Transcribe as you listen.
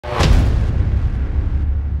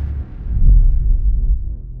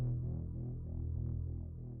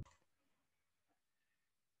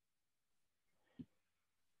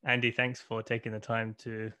Andy, thanks for taking the time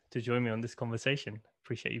to join me on this conversation.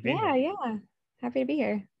 Appreciate you being Yeah, here. yeah. Happy to be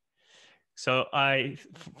here. So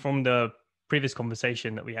from the previous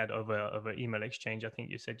conversation that we had over email exchange, I think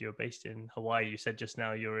you said you're based in Hawaii. You said just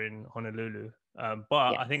now you're in Honolulu,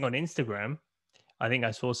 but I think Yes. on Instagram, I think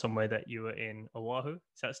I saw somewhere that you were in Oahu.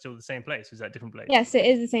 Is that still the same place? Or is that a different place? Yes, it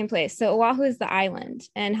is the same place. So Oahu is the island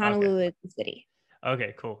and Okay. Honolulu is the city.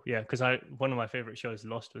 Okay, cool. Yeah, because I one of my favorite shows,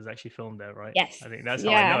 Lost, was actually filmed there, right? Yes. I think that's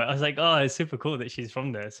how I know Yeah. it. I was like, oh, it's super cool that she's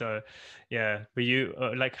from there. So, yeah. But you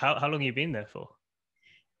like how long you been there for?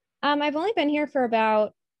 I've only been here for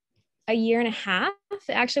about a year and a half.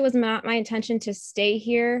 It actually was not my intention to stay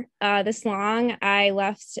here this long. I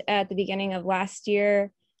left at the beginning of last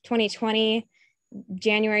year, 2020,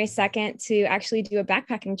 January 2nd, to actually do a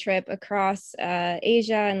backpacking trip across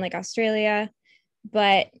Asia and like Australia.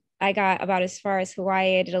 But I got about as far as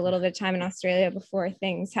Hawaii. I did a little bit of time in Australia before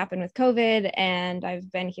things happened with COVID, and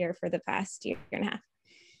I've been here for the past year and a half.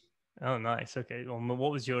 Oh, nice. Okay. Well,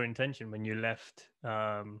 what was your intention when you left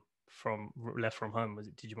from home? Was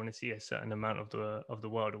it, did you want to see a certain amount of the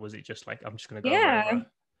world, or was it just like I'm just going to go Yeah. wherever?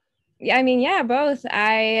 Yeah, I mean, yeah, both.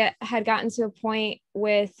 I had gotten to a point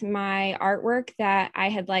with my artwork that I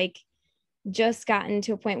had like just gotten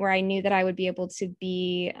to a point where I knew that I would be able to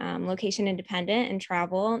be location independent and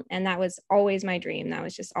travel. And that was always my dream. That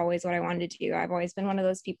was just always what I wanted to do. I've always been one of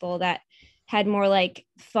those people that had more like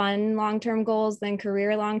fun long-term goals than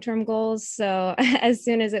career long-term goals. So as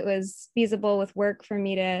soon as it was feasible with work for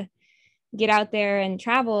me to get out there and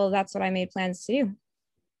travel, that's what I made plans to do.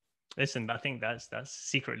 Listen, I think that's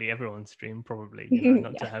secretly everyone's dream, probably.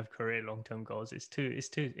 Not to Yeah, have career long-term goals. It's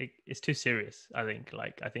too serious. I think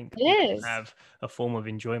people it can is. have a form of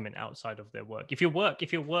enjoyment outside of their work. If your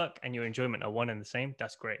work and your enjoyment are one and the same,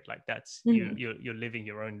 that's great. Like that's Mhm. you're living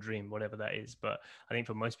your own dream, whatever that is. But I think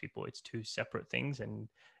for most people, it's two separate things, and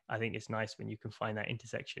I think it's nice when you can find that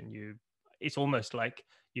intersection. It's almost like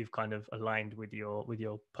you've kind of aligned with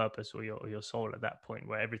your purpose or your soul at that point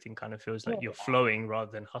where everything kind of feels like Oh, you're yeah. flowing rather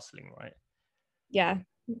than hustling, right? Yeah.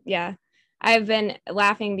 Yeah. I've been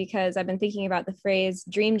laughing because I've been thinking about the phrase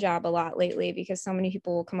dream job a lot lately because so many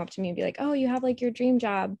people will come up to me and be like, oh, you have like your dream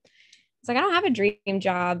job. It's like, I don't have a dream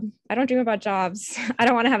job. I don't dream about jobs. I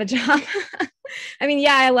don't want to have a job. I mean,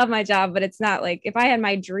 yeah, I love my job, but it's not like if I had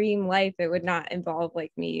my dream life, it would not involve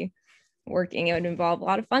like me working. It would involve a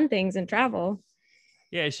lot of fun things and travel.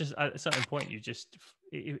 Yeah, it's just at a certain point it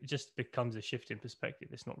just becomes a shift in perspective.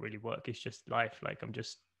 It's not really work, it's just life. Like I'm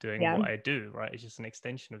just doing Yeah. what I do, right? It's just an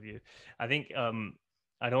extension of you. I think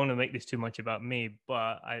I don't want to make this too much about me,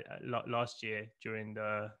 but last year during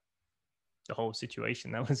the whole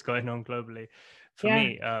situation that was going on globally. For Yeah.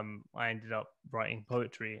 me, I ended up writing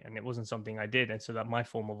poetry, and it wasn't something I did, and so that my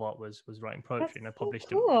form of art was writing That's poetry, and I so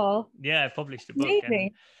published a cool. yeah, I published a book, and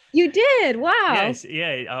Amazing. You did. Wow. yes,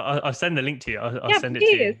 yeah, I'll send the link to you. I'll Yeah, send it to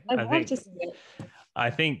you. please. I'd love to see it. I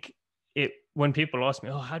think it when people ask me,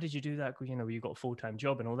 "Oh, how did you do that?" You got a full-time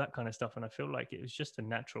job and all that kind of stuff, and I feel like it was just a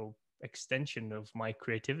natural extension of my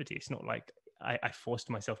creativity. It's not like I forced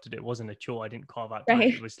myself to do it. It wasn't a chore. I didn't carve out time.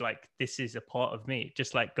 It Right. was like this is a part of me,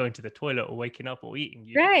 just like going to the toilet or waking up or eating.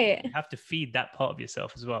 You Right. have to feed that part of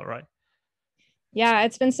yourself as well, right? Yeah,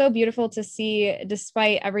 it's been so beautiful to see,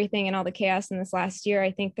 despite everything and all the chaos in this last year.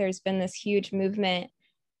 I think there's been this huge movement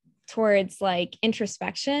towards like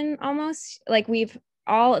introspection almost. Like we've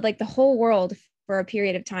all, like the whole world for a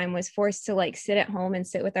period of time was forced to like sit at home and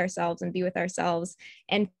sit with ourselves and be with ourselves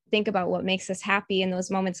and think about what makes us happy in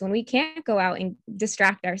those moments when we can't go out and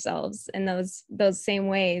distract ourselves in those same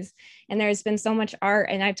ways. And there's been so much art,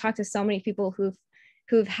 and I've talked to so many people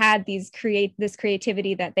who've had this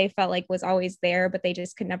creativity that they felt like was always there but they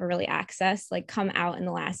just could never really access, like come out in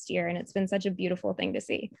the last year, and it's been such a beautiful thing to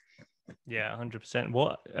see. Yeah, 100%.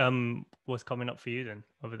 What was coming up for you then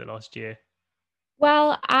over the last year?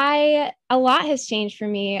 Well, I a lot has changed for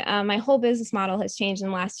me. My whole business model has changed in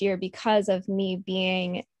the last year because of me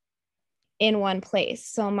being in one place.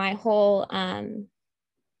 So my whole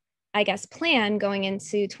I guess, plan going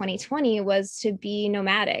into 2020 was to be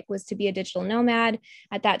nomadic, was to be a digital nomad.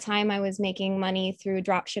 At that time, I was making money through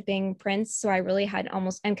drop shipping prints. So I really had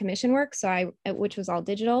almost and commission work. Which was all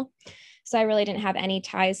digital. So I really didn't have any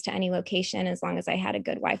ties to any location. As long as I had a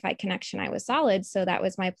good Wi-Fi connection, I was solid. So that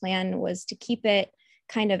was my plan, was to keep it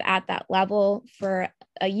kind of at that level for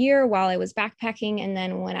a year while I was backpacking. And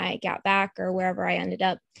then when I got back or wherever I ended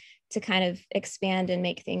up, to kind of expand and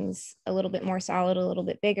make things a little bit more solid, a little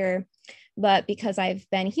bit bigger. But because I've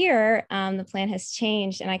been here, the plan has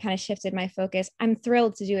changed and I kind of shifted my focus. I'm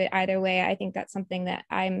thrilled to do it either way. I think that's something that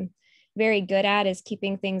I'm very good at, is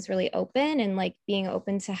keeping things really open and like being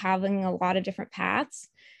open to having a lot of different paths.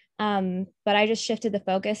 But I just shifted the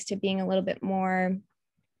focus to being a little bit more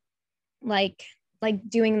like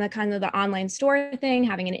doing the kind of the online store thing,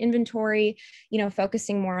 having an inventory,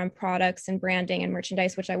 focusing more on products and branding and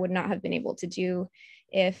merchandise, which I would not have been able to do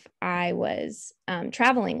if I was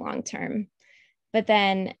traveling long term. But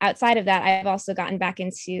then outside of that, I've also gotten back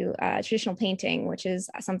into traditional painting, which is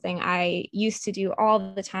something I used to do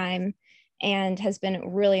all the time and has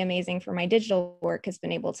been really amazing for my digital work, has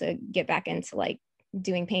been able to get back into like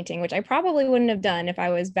doing painting, which I probably wouldn't have done if I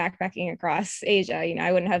was backpacking across Asia.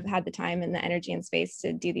 I wouldn't have had the time and the energy and space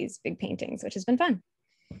to do these big paintings, which has been fun.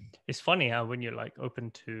 It's funny how when you're like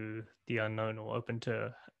open to the unknown or open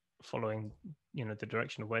to following the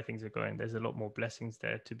direction of where things are going, there's a lot more blessings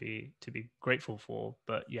there to be grateful for,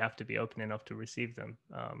 but you have to be open enough to receive them.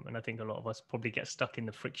 And I think a lot of us probably get stuck in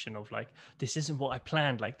the friction of like, this isn't what I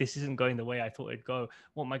planned, like this isn't going the way I thought it'd go,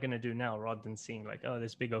 what am I going to do now, rather than seeing like, oh,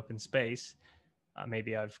 this big open space,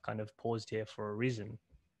 maybe I've kind of paused here for a reason.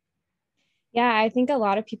 Yeah, I think a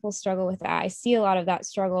lot of people struggle with that. I see a lot of that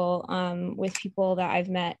struggle with people that I've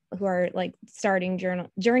met who are like starting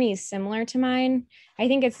journeys similar to mine. I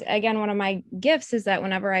think it's, again, one of my gifts is that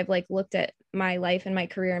whenever I've like looked at my life and my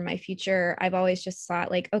career and my future, I've always just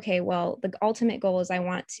thought like, okay, well, the ultimate goal is I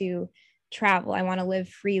want to travel. I want to live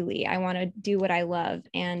freely. I want to do what I love.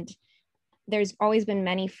 And there's always been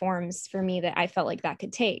many forms for me that I felt like that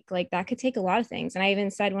could take. Like that could take a lot of things. And I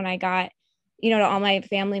even said when I got, to all my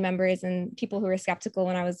family members and people who were skeptical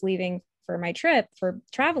when I was leaving for my trip for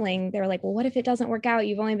traveling, they were like, well, what if it doesn't work out?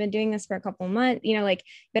 You've only been doing this for a couple of months, like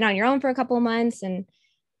been on your own for a couple of months. And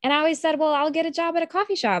I always said, well, I'll get a job at a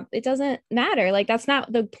coffee shop. It doesn't matter. Like, that's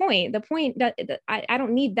not the point. The point that I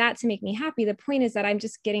don't need that to make me happy. The point is that I'm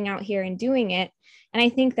just getting out here and doing it. And I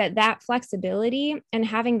think that flexibility and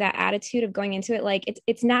having that attitude of going into it, like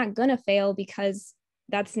it's not going to fail, because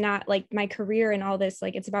that's not like my career and all this.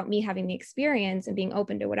 Like, it's about me having the experience and being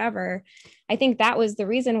open to whatever. I think that was the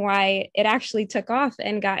reason why it actually took off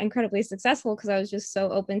and got incredibly successful, because I was just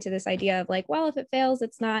so open to this idea of like, well, if it fails,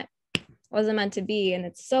 wasn't meant to be. And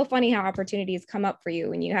it's so funny how opportunities come up for you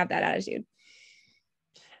when you have that attitude.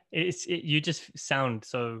 You just sound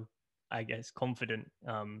so, I guess, confident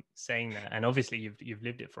saying that, and obviously you've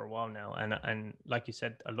lived it for a while now, and like you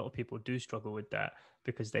said, a lot of people do struggle with that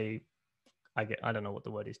because I don't know what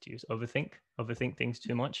the word is to use, overthink things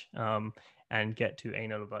too much, and get too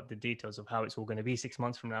anal about the details of how it's all going to be 6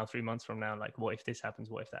 months from now, 3 months from now, like what if this happens,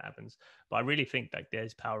 what if that happens. But I really think like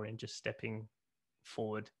there's power in just stepping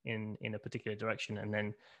forward in a particular direction, and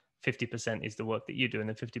then 50% is the work that you do, and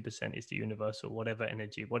then 50% is the universal, whatever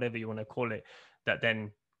energy, whatever you want to call it, that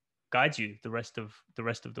then guides you the rest of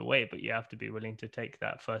the way. But you have to be willing to take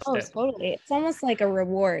that first step. Totally. It's almost like a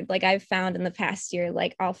reward. Like I've found in the past year,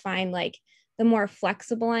 like I'll find like the more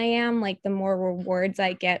flexible I am, like the more rewards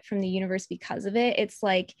I get from the universe because of it. It's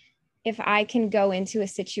like if I can go into a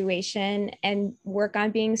situation and work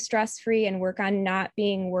on being stress-free and work on not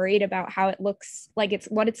being worried about how it looks, like it's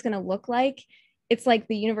what it's going to look like, it's like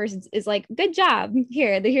the universe is like, good job,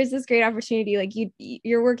 here's this great opportunity, like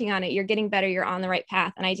you're working on it, you're getting better, you're on the right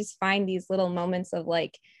path. And I just find these little moments of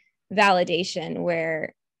like validation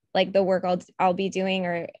where like the work I'll be doing,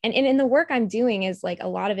 and in the work I'm doing is like a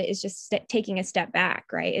lot of it is just taking a step back,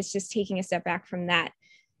 right? It's just taking a step back from that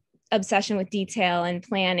obsession with detail and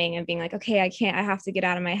planning and being like, okay, I have to get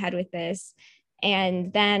out of my head with this.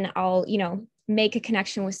 And then I'll, make a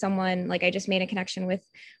connection with someone. Like I just made a connection with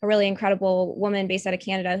a really incredible woman based out of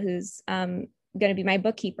Canada who's going to be my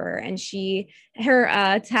bookkeeper. And her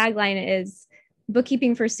tagline is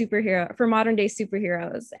bookkeeping for modern day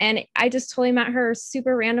superheroes. And I just totally met her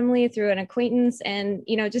super randomly through an acquaintance, and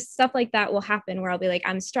just stuff like that will happen where I'll be like,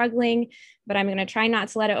 I'm struggling, but I'm going to try not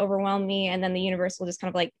to let it overwhelm me, and then the universe will just kind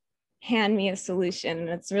of like hand me a solution. And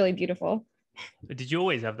it's really beautiful. But did you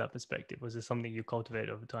always have that perspective? Was it something you cultivated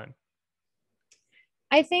over time?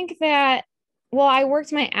 I think that, well, I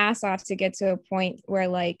worked my ass off to get to a point where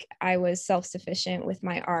like I was self-sufficient with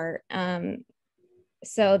my art.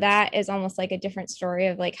 So that is almost like a different story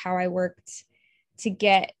of like how I worked to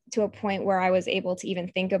get to a point where I was able to even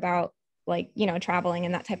think about like, traveling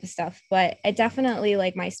and that type of stuff. But it definitely,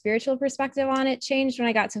 like, my spiritual perspective on it changed when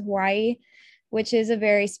I got to Hawaii, which is a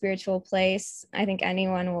very spiritual place. I think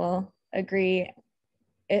anyone will agree.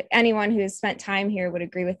 Anyone who's spent time here would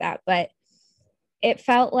agree with that. But it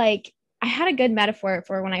felt like I had a good metaphor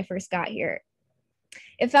for when I first got here.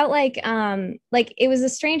 It felt like it was the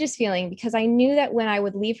strangest feeling, because I knew that when I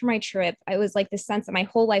would leave for my trip, it was like the sense that my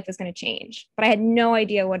whole life was going to change, but I had no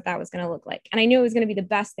idea what that was going to look like. And I knew it was going to be the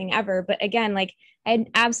best thing ever. But again, like I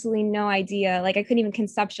had absolutely no idea, like I couldn't even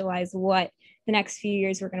conceptualize what the next few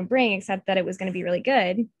years were going to bring, except that it was going to be really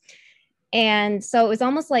good. And so it was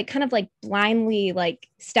almost like kind of like blindly like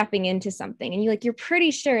stepping into something, and you're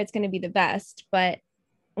pretty sure it's going to be the best. But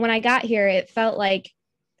when I got here, it felt like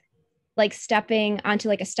stepping onto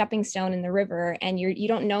like a stepping stone in the river, and you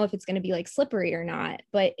don't know if it's going to be like slippery or not,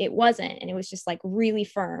 but it wasn't. And it was just like really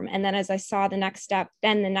firm. And then as I saw the next step,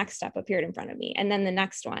 then the next step appeared in front of me, and then the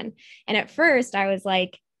next one. And at first I was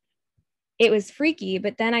like, it was freaky,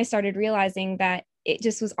 but then I started realizing that it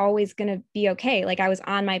just was always going to be okay. Like I was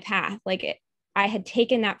on my path. I had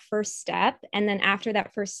taken that first step. And then after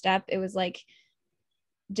that first step, it was like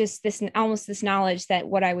just this, almost this knowledge that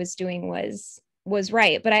what I was doing was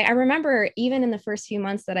right. But I remember even in the first few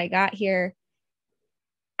months that I got here,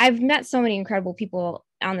 I've met so many incredible people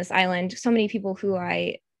on this island, so many people who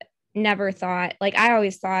I never thought, like I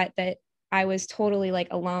always thought that I was totally like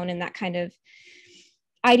alone in that kind of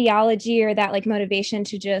ideology or that like motivation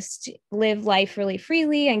to just live life really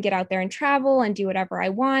freely and get out there and travel and do whatever I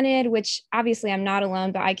wanted, which obviously I'm not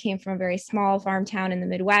alone, but I came from a very small farm town in the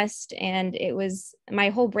Midwest, and it was, my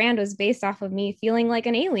whole brand was based off of me feeling like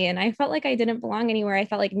an alien. I felt like I didn't belong anywhere. I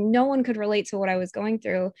felt like no one could relate to what I was going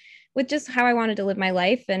through with just how I wanted to live my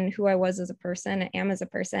life and who I was as a person, am as a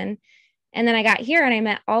person. And then I got here and I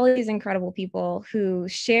met all of these incredible people who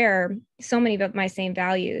share so many of my same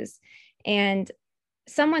values. And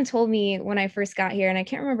someone told me when I first got here, and I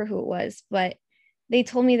can't remember who it was, but they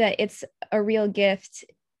told me that it's a real gift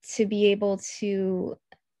to be able to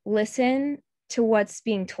listen to what's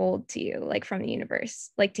being told to you, like from the universe,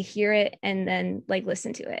 like to hear it and then like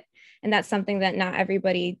listen to it. And that's something that not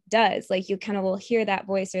everybody does. Like you kind of will hear that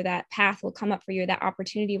voice, or that path will come up for you, that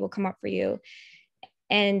opportunity will come up for you.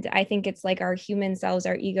 And I think it's like our human selves,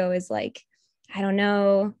 our ego is like, I don't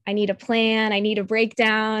know, I need a plan, I need a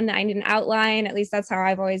breakdown, I need an outline. At least that's how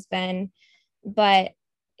I've always been. But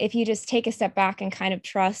if you just take a step back and kind of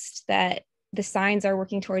trust that the signs are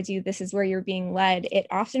working towards you, this is where you're being led, it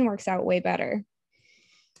often works out way better.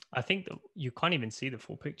 I think that you can't even see the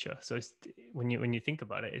full picture. So it's, when you think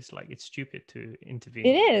about it, it's like it's stupid to intervene.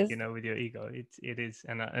 It is. With your ego. It is,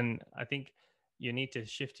 and I think you need to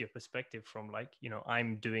shift your perspective from like,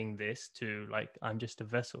 I'm doing this, to like I'm just a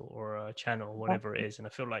vessel or a channel, whatever it is. And I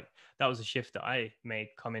feel like that was a shift that I made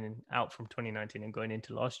coming out from 2019 and going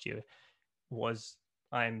into last year. Was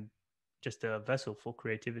I'm just a vessel for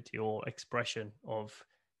creativity or expression of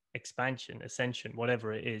expansion, ascension,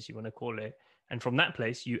 whatever it is you want to call it. And from that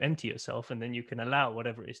place you empty yourself, and then you can allow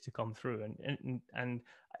whatever it is to come through. And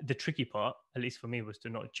the tricky part, at least for me, was to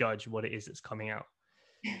not judge what it is that's coming out,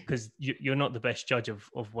 because you're not the best judge of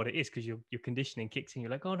what it is, because your conditioning kicks in.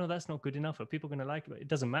 You're like, oh no, that's not good enough, are people going to like it? It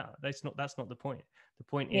doesn't matter. That's not the point. The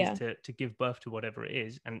point is to give birth to whatever it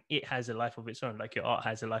is, and it has a life of its own, like your art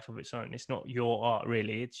has a life of its own. It's not your art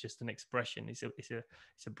really, it's just an expression. It's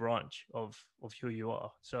a branch of who you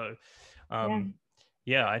are. So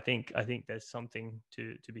I think there's something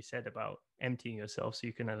to be said about emptying yourself so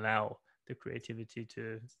you can allow the creativity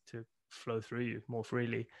to flow through you more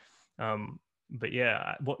freely. But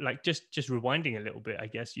yeah, what, like just rewinding a little bit, I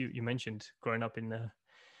guess you mentioned growing up in the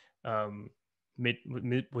mid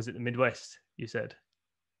was it the Midwest, you said?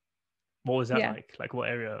 What was that like what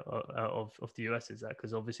area of the US is that?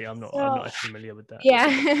 Because obviously I'm not as familiar with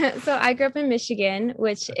that. So I grew up in Michigan,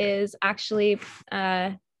 which is actually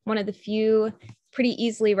one of the few pretty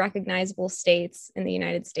easily recognizable states in the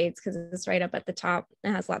United States, because it's right up at the top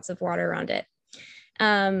and has lots of water around it.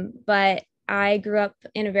 But I grew up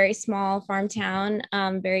in a very small farm town,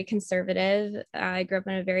 very conservative. I grew up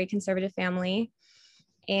in a very conservative family,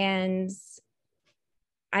 and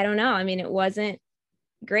I don't know. I mean, it wasn't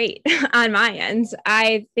great on my end.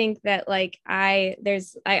 I think that like I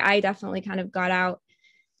definitely kind of got out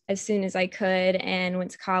as soon as I could and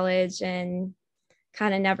went to college and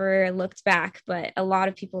kind of never looked back. But a lot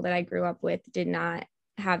of people that I grew up with did not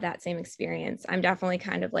have that same experience. I'm definitely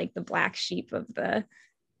kind of like the black sheep of the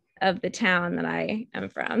town that I am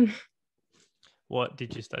from. What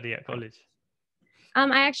did you study at college?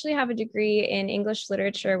 I actually have a degree in English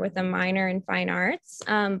literature with a minor in fine arts,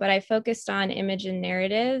 but I focused on image and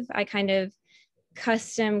narrative. I kind of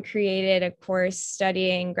custom created a course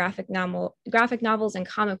studying graphic novels and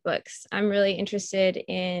comic books. I'm really interested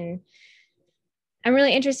in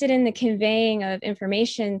the conveying of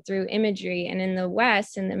information through imagery. And in the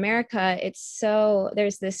West, in America,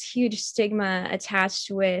 there's this huge stigma attached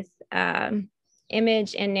with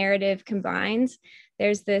image and narrative combined.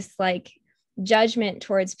 There's this like judgment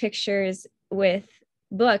towards pictures with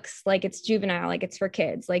books like it's juvenile, like it's for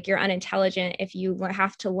kids, like you're unintelligent if you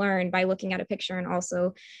have to learn by looking at a picture and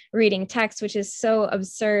also reading text, which is so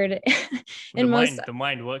absurd. The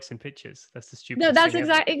mind works in pictures. That's the No, stupidest that's thing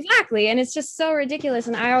ever. exactly. And it's just so ridiculous.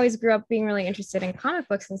 And I always grew up being really interested in comic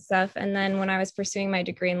books and stuff. And then when I was pursuing my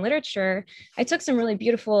degree in literature, I took some really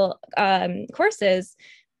beautiful courses,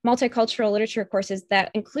 multicultural literature courses that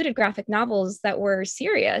included graphic novels that were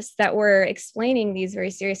serious, that were explaining these very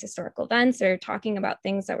serious historical events or talking about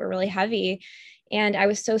things that were really heavy. And I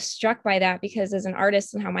was so struck by that because as an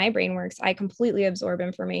artist and how my brain works, I completely absorb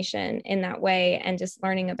information in that way. And just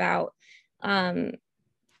learning about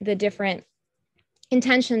the different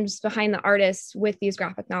intentions behind the artists with these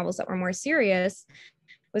graphic novels that were more serious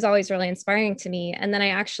was always really inspiring to me. And then I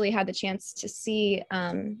actually had the chance to see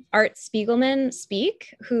Art Spiegelman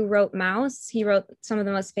speak, who wrote Mouse. He wrote some of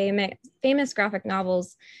the most famous graphic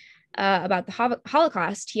novels about the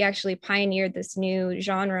Holocaust. He actually pioneered this new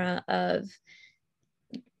genre of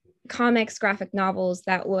comics, graphic novels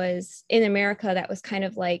that was in America that was kind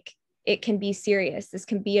of like, it can be serious. This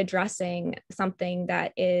can be addressing something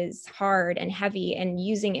that is hard and heavy and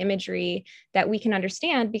using imagery that we can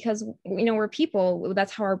understand because, you know, we're people.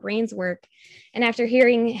 That's how our brains work. And after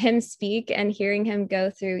hearing him speak and hearing him go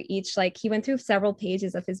through each, like he went through several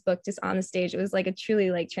pages of his book just on the stage. It was like a truly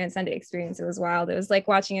like transcendent experience. It was wild. It was like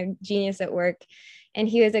watching a genius at work. And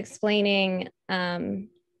he was explaining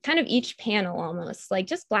kind of each panel almost like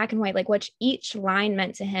just black and white, like what each line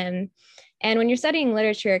meant to him. And when you're studying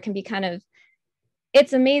literature, it can be kind of,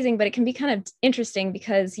 it's amazing, but it can be kind of interesting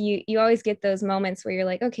because you always get those moments where you're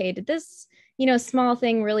like, okay, did this, you know, small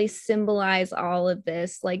thing really symbolize all of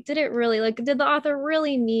this? Like, did it really, like, did the author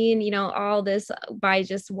really mean, you know, all this by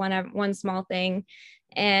just one small thing?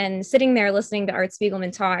 And sitting there listening to Art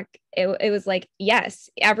Spiegelman talk, it was like, yes,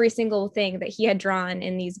 every single thing that he had drawn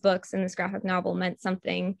in these books in this graphic novel meant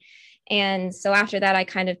something. And so after that, I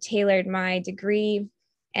kind of tailored my degree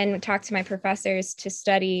and talked to my professors to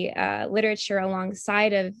study literature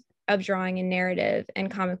alongside of drawing and narrative and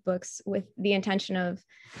comic books with the intention of,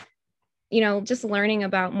 you know, just learning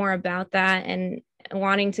about more about that and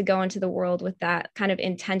wanting to go into the world with that kind of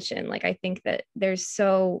intention. Like, I think that there's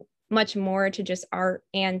so much more to just art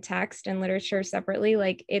and text and literature separately.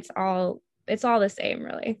 Like it's all the same,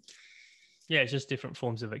 really. Yeah, it's just different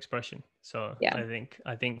forms of expression. So Yeah.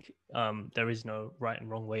 I think there is no right and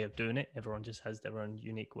wrong way of doing it. Everyone just has their own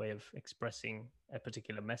unique way of expressing a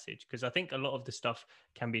particular message. Because I think a lot of the stuff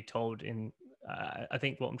can be told in. I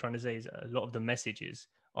think what I'm trying to say is a lot of the messages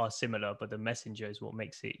are similar, but the messenger is what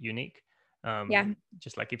makes it unique. Yeah.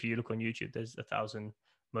 Just like if you look on YouTube, there's 1,000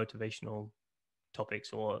 motivational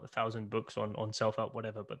topics or 1,000 books on self-help,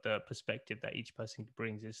 whatever, but the perspective that each person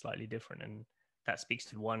brings is slightly different, and that speaks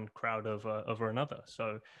to one crowd over another.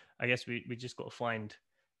 So I guess we just got to find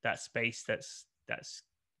that space that's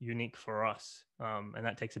unique for us, and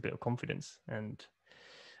that takes a bit of confidence and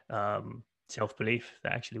self-belief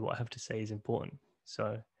that actually what I have to say is important.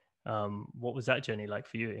 So what was that journey like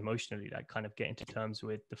for you emotionally, like kind of getting to terms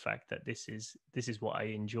with the fact that this is what I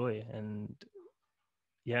enjoy? And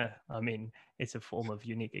yeah, I mean, it's a form of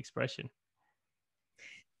unique expression.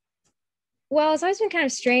 Well, it's always been kind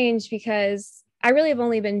of strange because I really have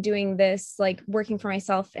only been doing this, like working for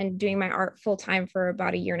myself and doing my art full time for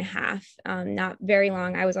about a year and a half, not very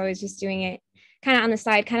long. I was always just doing it kind of on the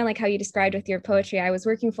side, kind of like how you described with your poetry. I was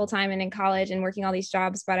working full time and in college and working all these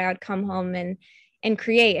jobs, but I would come home and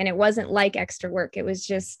create, and it wasn't like extra work. It was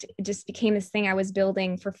just, it just became this thing I was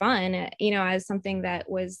building for fun, you know, as something that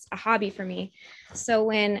was a hobby for me. So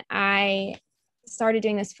when I started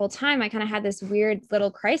doing this full time, I kind of had this weird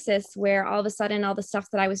little crisis where all of a sudden all the stuff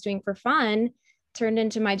that I was doing for fun turned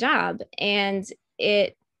into my job. And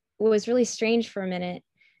it was really strange for a minute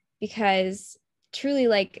because truly,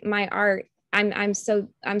 like, my art, I'm so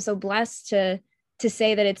blessed to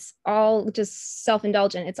say that it's all just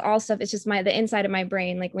self-indulgent. It's all stuff. It's just the inside of my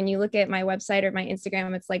brain. Like when you look at my website or my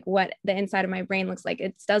Instagram, it's like what the inside of my brain looks like.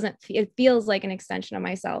 It feels like an extension of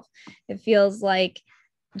myself. It feels like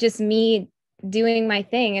just me doing my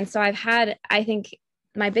thing. And so I think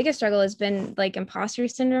my biggest struggle has been like imposter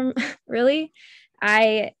syndrome, really.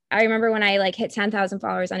 I remember when I like hit 10,000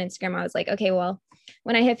 followers on Instagram, I was like, okay, well,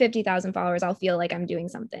 when I hit 50,000 followers, I'll feel like I'm doing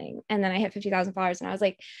something. And then I hit 50,000 followers and I was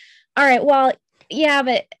like, all right, well, yeah,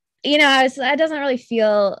 but you know, it doesn't really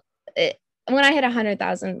feel it. When I hit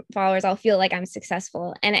 100,000 followers, I'll feel like I'm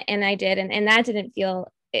successful. And I did. And that didn't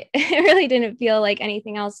feel, it really didn't feel like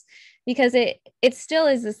anything else, because it still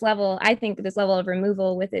is this level, I think this level of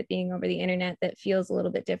removal with it being over the internet that feels a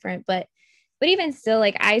little bit different. But even still,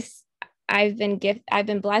 like I I've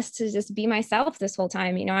been blessed to just be myself this whole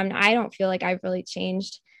time. You know, I don't feel like I've really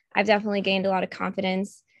changed. I've definitely gained a lot of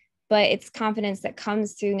confidence, but it's confidence that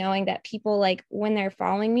comes through knowing that people, like, when they're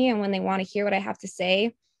following me and when they want to hear what I have to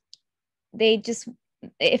say, they just,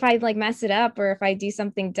 if I like mess it up or if I do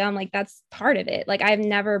something dumb, like that's part of it. Like I've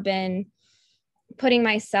never been putting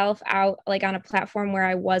myself out like on a platform where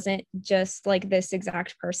I wasn't just like this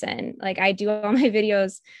exact person. Like I do all my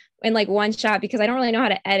videos in like one shot because I don't really know how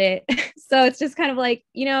to edit. So it's just kind of like,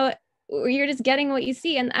 you know, you're just getting what you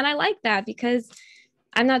see. And I like that because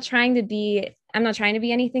I'm not trying to be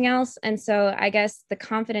anything else. And so I guess the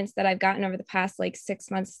confidence that I've gotten over the past like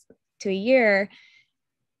 6 months to a year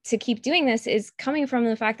to keep doing this is coming from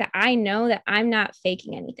the fact that I know that I'm not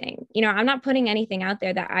faking anything. You know, I'm not putting anything out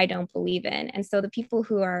there that I don't believe in. And so the people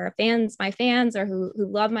who are fans, my fans, or who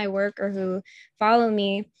love my work or who follow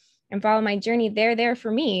me and follow my journey, they're there for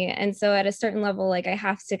me. And so at a certain level, like I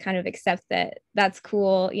have to kind of accept that that's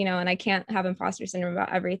cool, you know, and I can't have imposter syndrome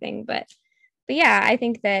about everything. But yeah, I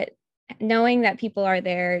think that knowing that people are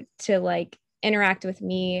there to like interact with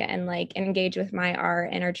me and like engage with my art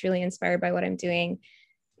and are truly inspired by what I'm doing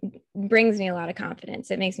brings me a lot of confidence.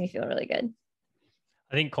 It makes me feel really good.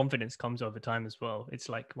 I think confidence comes over time as well. It's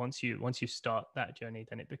like once you start that journey,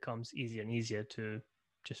 then it becomes easier and easier to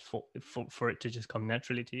just for it to just come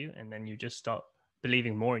naturally to you, and then you just start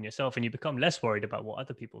believing more in yourself, and you become less worried about what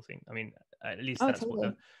other people think. I mean, at least Oh,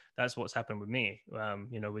 totally. that's what's happened with me.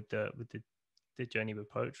 You know, with the journey with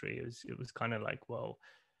poetry, it was kind of like, well,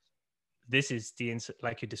 this is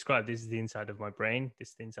like you described, this is the inside of my brain, this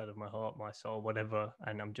is the inside of my heart, my soul, whatever,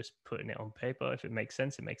 and I'm just putting it on paper. If it makes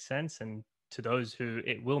sense, it makes sense, and to those who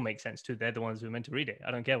it will make sense to, they're the ones who are meant to read it.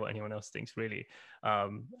 I don't care what anyone else thinks, really.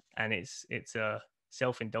 And it's a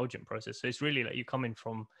self-indulgent process, so it's really like you come in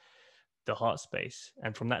from the heart space,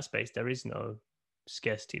 and from that space there is no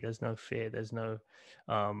scarcity, there's no fear, there's no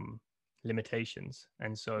um limitations,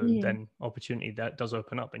 and so Mhm. then opportunity that does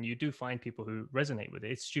open up, and you do find people who resonate with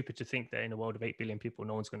it. It's stupid to think that in a world of 8 billion people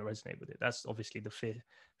no one's going to resonate with it. That's obviously the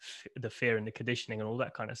fear and the conditioning and all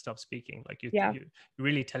that kind of stuff speaking. Like Yeah. you're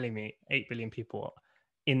really telling me 8 billion people,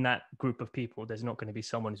 in that group of people there's not going to be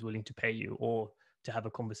someone who's willing to pay you or to have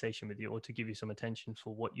a conversation with you or to give you some attention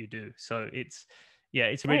for what you do. So it's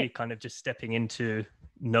really Right. kind of just stepping into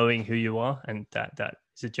knowing who you are, and that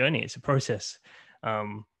is a journey, it's a process.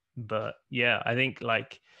 But yeah, I think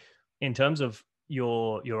like in terms of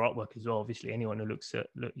your artwork as well, obviously anyone who looks at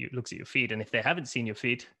your feed, and if they haven't seen your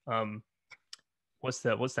feed, what's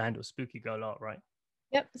the handle? Spooky Girl Art, right?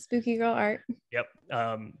 Yep. Spooky girl art. Yep.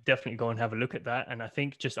 Definitely go and have a look at that. And I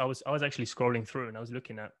think just I was actually scrolling through and I was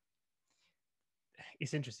looking at,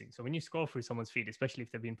 it's interesting. So when you scroll through someone's feed, especially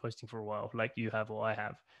if they've been posting for a while, like you have or I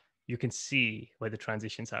have, you can see where the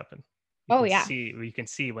transitions happen. Oh yeah. You can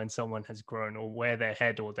see when someone has grown or where their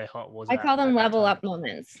head or their heart was I call at them that level time. up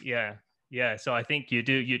moments. Yeah. Yeah. So I think you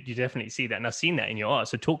definitely see that. And I've seen that in your art.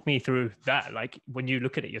 So talk me through that. Like when you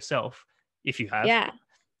look at it yourself, if you have, Yeah.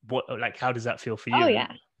 like how does that feel for Oh you?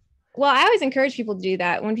 yeah. Well, I always encourage people to do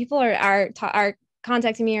that. When people are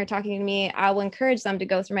contacting me or talking to me, I will encourage them to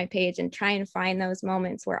go through my page and try and find those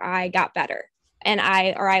moments where I got better and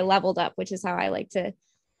I leveled up, which is how I like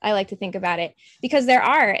to think about it, because there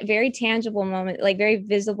are very tangible moments, like very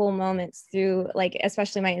visible moments through, like,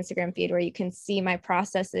 especially my Instagram feed, where you can see my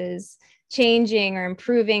processes changing or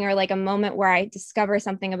improving, or like a moment where I discover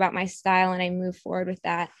something about my style and I move forward with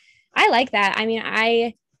that. I like that. I mean,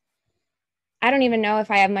 I don't even know if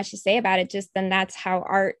I have much to say about it. Just then that's how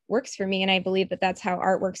art works for me. And I believe that that's how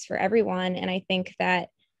art works for everyone. And I think that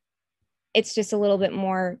it's just a little bit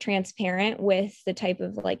more transparent with the type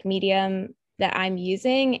of like medium that I'm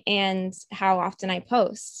using and how often I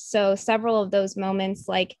post. So several of those moments,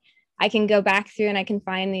 like I can go back through and I can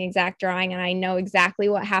find the exact drawing and I know exactly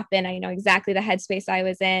what happened. I know exactly the headspace I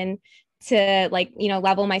was in to, like, you know,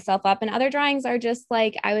 level myself up. And other drawings are just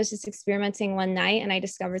like I was just experimenting one night and I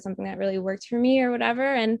discovered something that really worked for me or whatever,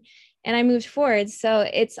 and I moved forward. So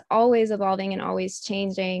it's always evolving and always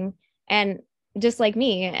changing, and just like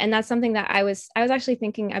me. And that's something that I was actually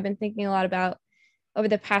thinking, I've been thinking a lot about over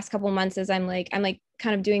the past couple months, as I'm like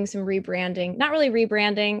kind of doing some rebranding. Not really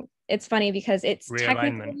rebranding. It's funny because it's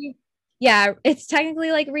Realignment. technically, yeah, it's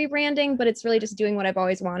technically like rebranding, but it's really just doing what I've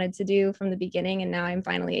always wanted to do from the beginning. And now I'm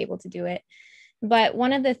finally able to do it. But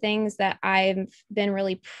one of the things that I've been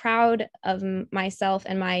really proud of myself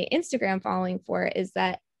and my Instagram following for is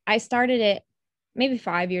that I started it maybe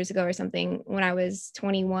 5 years ago or something when I was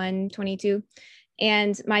 21, 22.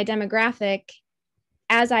 And my demographic,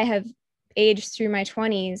 as I have aged through my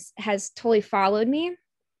 20s, has totally followed me.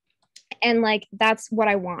 And like, that's what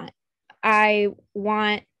I want. I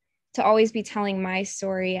want to always be telling my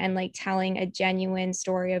story and like telling a genuine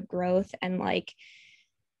story of growth and like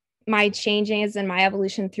my changes and my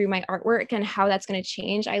evolution through my artwork and how that's going to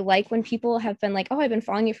change. I like when people have been like, oh, I've been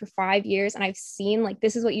following you for 5 years and I've seen like,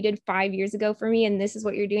 this is what you did 5 years ago for me. And this is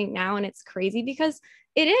what you're doing now. And it's crazy because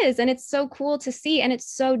it is. And it's so cool to see. And it's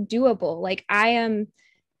so doable. Like I am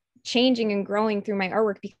changing and growing through my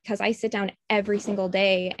artwork because I sit down every single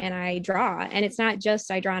day and I draw. And it's not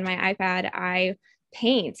just I draw on my iPad, I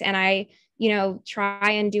paint and I,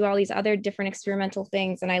 try and do all these other different experimental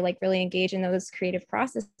things. And I like really engage in those creative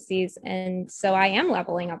processes. And so I am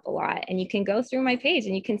leveling up a lot. And you can go through my page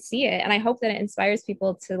and you can see it. And I hope that it inspires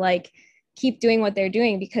people to like keep doing what they're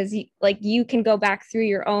doing because you can go back through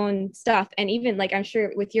your own stuff. And even like I'm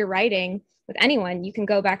sure with your writing, with anyone, you can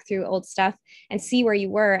go back through old stuff and see where you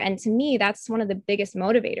were. And to me, that's one of the biggest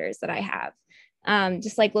motivators that I have.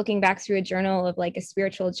 Just like looking back through a journal of like a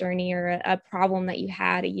spiritual journey or a problem that you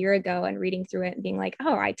had a year ago and reading through it and being like,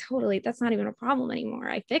 oh, that's not even a problem anymore.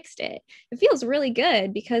 I fixed it. It feels really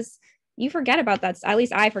good because you forget about that. At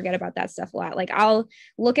least I forget about that stuff a lot. Like I'll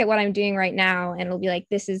look at what I'm doing right now and it'll be like,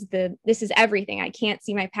 this is everything. I can't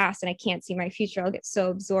see my past and I can't see my future. I'll get so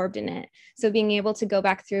absorbed in it. So being able to go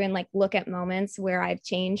back through and like look at moments where I've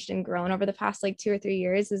changed and grown over the past like 2 or 3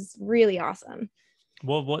 years is really awesome.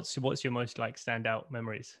 Well, what's your most like standout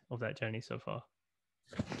memories of that journey so far?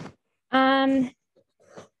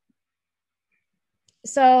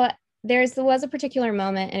 So there was a particular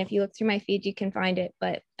moment, and if you look through my feed, you can find it.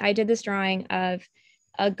 But I did this drawing of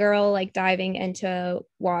a girl like diving into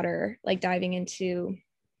water, like diving into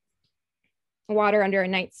water under a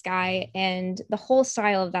night sky, and the whole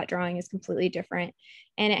style of that drawing is completely different.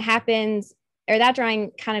 And it happens, or that drawing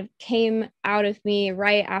kind of came out of me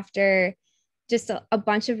right after just a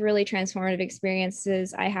bunch of really transformative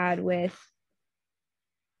experiences I had with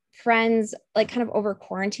friends, like kind of over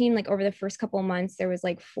quarantine. Like over the first couple of months there was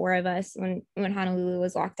like 4 of us when Honolulu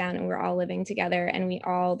was locked down, and we were all living together, and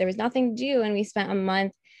there was nothing to do, and we spent a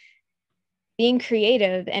month being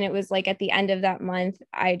creative. And it was like at the end of that month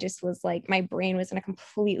I just was like, my brain was in a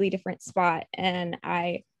completely different spot, and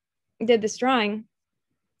I did this drawing,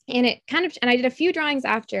 and I did a few drawings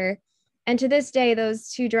after, and to this day those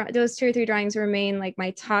 2 or 3 drawings remain like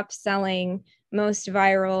my top selling, most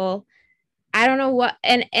viral. I don't know what,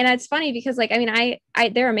 and it's funny because like, I mean, I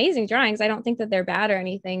they're amazing drawings. I don't think that they're bad or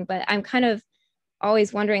anything, but I'm kind of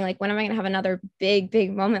always wondering like, when am I going to have another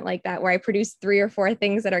big moment like that where I produce 3 or 4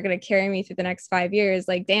 things that are going to carry me through the next 5 years?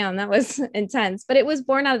 Like, damn, that was intense, but it was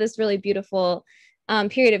born out of this really beautiful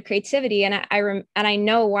period of creativity. And I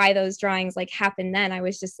know why those drawings like happened then. I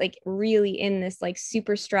was just like really in this like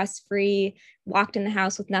super stress-free, locked in the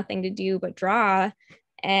house with nothing to do but draw.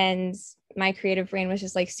 And my creative brain was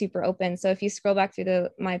just like super open. So if you scroll back through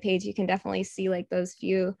my page, you can definitely see like those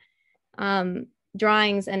few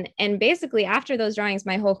drawings. And basically after those drawings,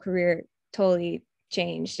 my whole career totally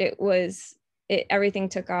changed. Everything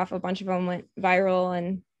took off. A bunch of them went viral,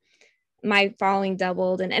 and my following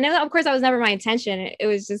doubled. And of course that was never my intention. It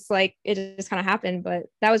was just like, it just kind of happened. But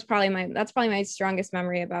that's probably my strongest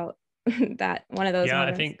memory about that, one of those Yeah,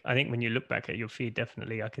 moments. I think when you look back at your feed,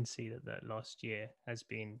 definitely I can see that last year has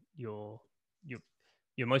been your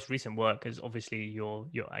most recent work is obviously your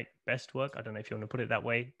like, best work. I don't know if you want to put it that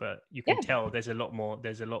way, but you can Yeah. tell there's a lot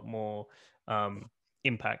more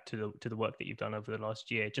impact to the work that you've done over the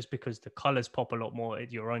last year, just because the colors pop a lot more.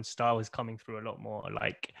 Your own style is coming through a lot more.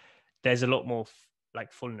 Like there's a lot more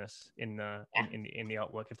like fullness in the Yeah. in the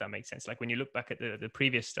artwork, if that makes sense. Like when you look back at the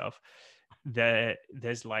previous stuff,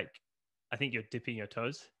 there's like, I think you're dipping your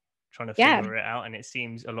toes trying to Yeah. figure it out, and it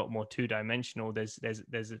seems a lot more two-dimensional. There's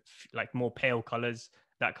like more pale colors,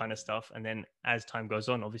 that kind of stuff. And then as time goes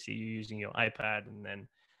on, obviously you're using your iPad, and then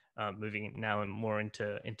moving it now and more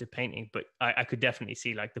into painting. But I could definitely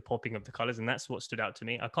see like the popping of the colors, and that's what stood out to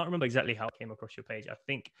me. I can't remember exactly how I came across your page. I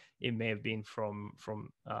think it may have been from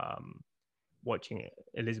watching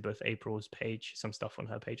Elizabeth April's page, some stuff on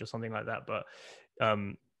her page or something like that. But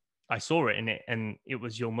I saw it in it, and it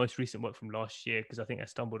was your most recent work from last year, because I think I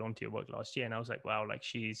stumbled onto your work last year, and I was like, wow, like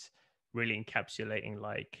she's really encapsulating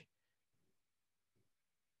like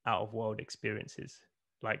out of world experiences.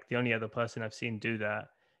 Like the only other person I've seen do that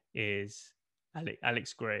is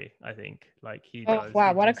Alex Gray. I think like he Oh does. wow,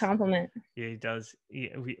 He what a just compliment. yeah, he does.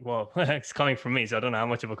 Well, it's coming from me, so I don't know how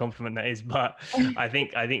much of a compliment that is, but I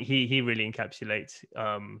think he really encapsulates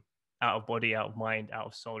out of body, out of mind, out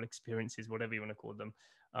of soul experiences, whatever you want to call them,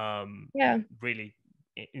 Yeah. really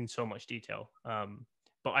in so much detail.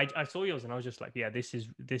 But I saw yours and I was just like, yeah,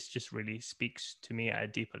 this just really speaks to me at a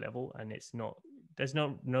deeper level, and it's not there's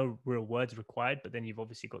no real words required, but then you've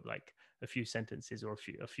obviously got like a few sentences or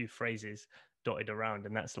a few phrases dotted around,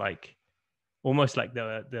 and that's like almost like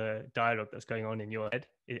the dialogue that's going on in your head.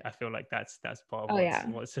 I feel like that's part of Oh yeah,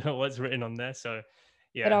 what's written on there. So it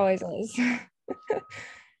yeah. always is.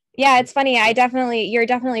 Yeah, it's funny. You're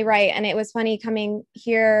definitely right. And it was funny coming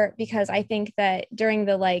here because I think that during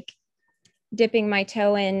the like dipping my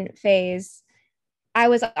toe in phase, I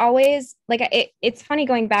was always like, it's funny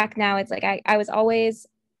going back now. It's like, I always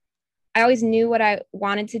knew what I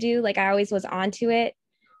wanted to do. Like I always was onto it,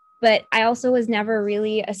 but I also was never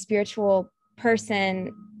really a spiritual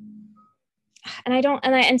person. And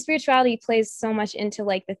and spirituality plays so much into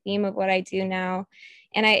like the theme of what I do now.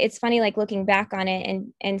 And it's funny, like looking back on it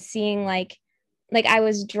and seeing like I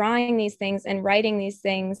was drawing these things and writing these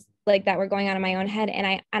things like that were going on in my own head.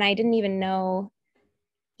 And I didn't even know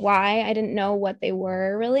why. I didn't know what they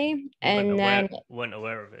were really. And then weren't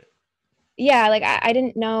aware of it. yeah, like I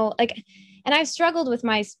didn't know like, and I've struggled with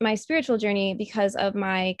my spiritual journey because of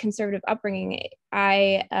my conservative upbringing.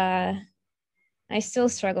 I still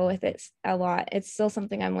struggle with it a lot. It's still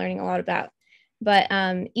something I'm learning a lot about. But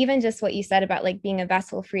even just what you said about like being a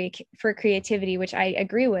vessel for creativity, which I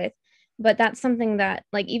agree with, but that's something that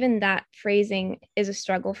like even that phrasing is a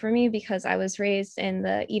struggle for me because I was raised in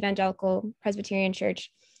the evangelical Presbyterian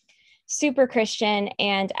church, super Christian,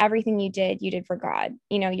 and everything you did for God.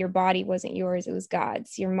 You know, your body wasn't yours, it was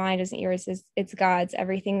God's. Your mind isn't yours, it's God's.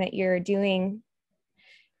 Everything that you're doing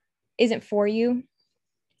isn't for you.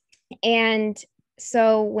 And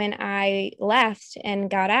so when I left and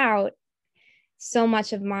got out, so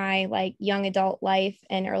much of my like young adult life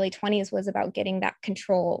and early 20s was about getting that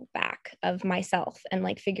control back of myself and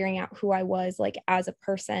like figuring out who I was like as a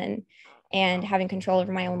person and having control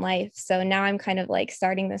over my own life. So now I'm kind of like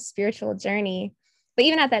starting this spiritual journey. But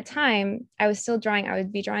even at that time, I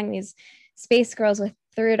would be drawing these space girls with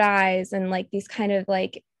third eyes and like these kind of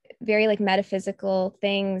like very like metaphysical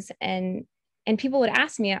things. And people would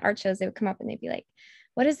ask me at art shows, they would come up and they'd be like,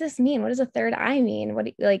 what does this mean? What does a third eye mean?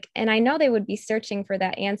 Like, and I know they would be searching for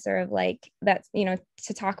that answer of like, that's, you know,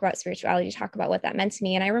 to talk about spirituality, to talk about what that meant to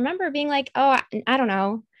me. And I remember being like, oh, I don't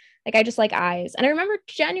know. Like, I just like eyes. And I remember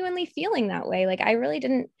genuinely feeling that way. Like, I really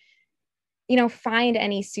didn't, you know, find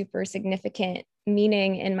any super significant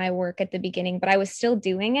meaning in my work at the beginning, but I was still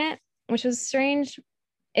doing it, which was strange.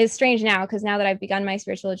 It's strange now because now that I've begun my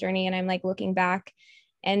spiritual journey and I'm like looking back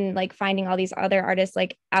and like finding all these other artists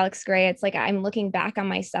like Alex Gray, it's like I'm looking back on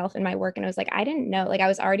myself and my work and I was like, I didn't know, like I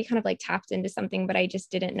was already kind of like tapped into something, but I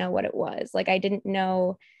just didn't know what it was. Like I didn't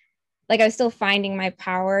know, like I was still finding my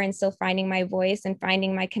power and still finding my voice and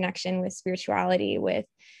finding my connection with spirituality, with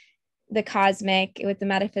the cosmic, with the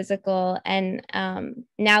metaphysical. And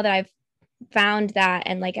now that I've found that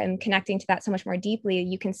and like I'm connecting to that so much more deeply,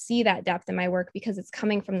 you can see that depth in my work because it's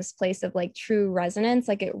coming from this place of like true resonance.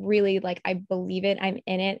 Like it really, like I believe it, I'm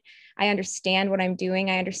in it, I understand what I'm doing,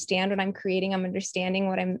 I understand what I'm creating, I'm understanding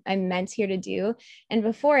what I'm meant here to do. And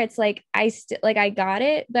before it's like I got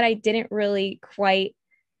it, but I didn't really quite,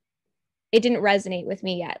 it didn't resonate with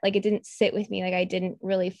me yet. Like it didn't sit with me. Like I didn't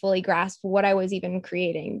really fully grasp what I was even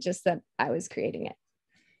creating, just that I was creating it.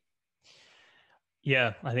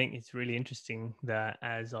 Yeah, I think it's really interesting that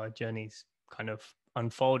as our journeys kind of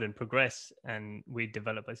unfold and progress and we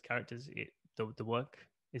develop as characters, the work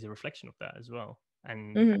is a reflection of that as well.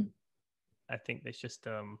 And Mm-hmm. I think there's just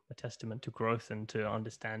a testament to growth and to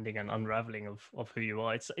understanding and unraveling of who you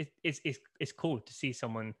are. It's cool to see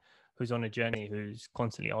someone who's on a journey who's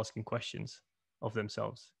constantly asking questions of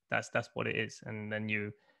themselves. That's what it is, and then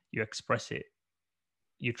you express it.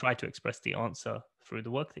 You try to express the answer through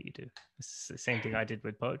the work that you do. It's the same thing I did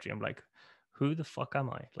with poetry. I'm like, who the fuck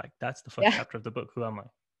am I? Like that's the first Yeah. chapter of the book. Who am I?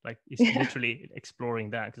 Like it's Yeah. literally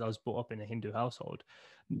exploring that because I was brought up in a Hindu household.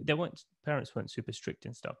 Parents weren't super strict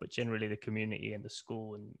and stuff, but generally the community and the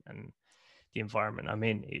school and the environment I'm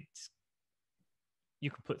in, it's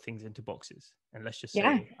you can put things into boxes. And let's just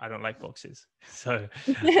Yeah. say I don't like boxes. So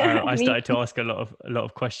I Me. started to ask a lot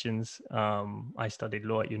of questions. I studied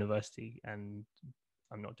law at university, and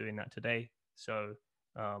I'm not doing that today. So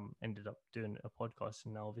ended up doing a podcast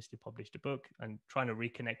and now obviously published a book and trying to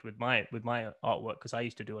reconnect with my artwork because I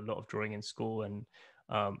used to do a lot of drawing in school and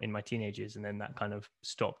in my teenagers, and then that kind of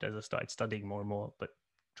stopped as I started studying more and more. But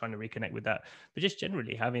trying to reconnect with that, but just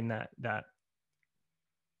generally having that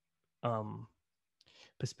um,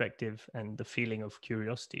 perspective and the feeling of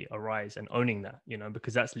curiosity arise and owning that, you know,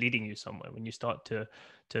 because that's leading you somewhere when you start to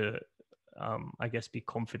I guess be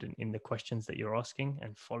confident in the questions that you're asking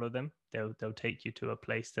and follow them. They'll take you to a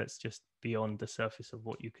place that's just beyond the surface of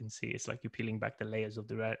what you can see. It's like you're peeling back the layers of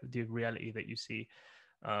the reality that you see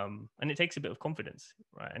And it takes a bit of confidence,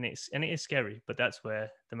 right? And it is scary, but that's where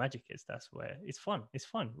the magic is. That's where it's fun. It's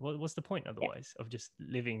fun. What's the point otherwise of just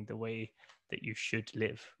living the way that you should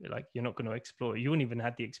live? Like, you're not going to explore. You wouldn't even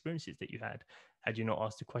had the experiences that you had you not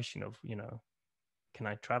asked the question of, can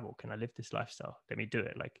I travel? Can I live this lifestyle? Let me do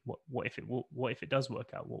it. Like, what if it does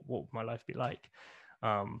work out? What would my life be like?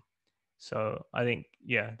 So I think,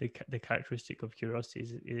 yeah, the characteristic of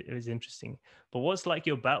curiosity is interesting. But what's like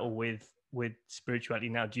your battle with spirituality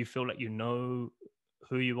now? Do you feel like you know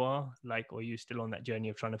who you are, like, or are you still on that journey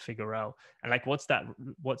of trying to figure out? And like, what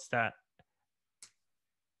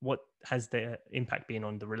has the impact been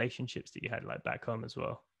on the relationships that you had like back home as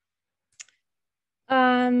well?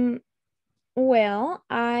 Well,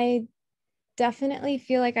 I definitely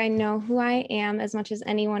feel like I know who I am as much as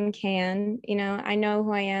anyone can. I know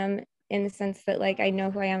who I am in the sense that, like, I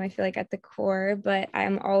know who I am, I feel like, at the core, but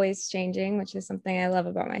I'm always changing, which is something I love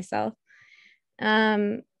about myself.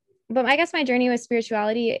 But I guess my journey with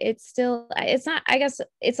spirituality, it's not, I guess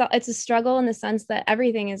it's a struggle in the sense that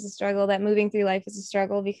everything is a struggle, that moving through life is a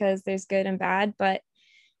struggle because there's good and bad. But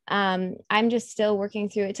I'm just still working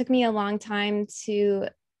through it. It took me a long time to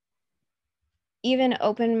even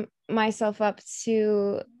open myself up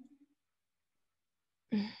to,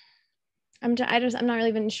 I'm not really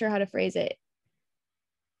even sure how to phrase it.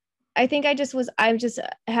 I think I just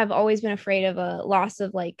have always been afraid of a loss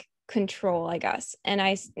of, like, control, I guess. And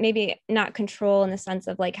I maybe not control in the sense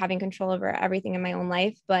of like having control over everything in my own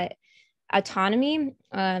life, but autonomy.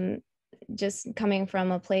 Just coming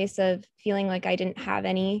from a place of feeling like I didn't have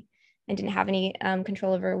any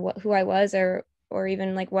control over who I was, or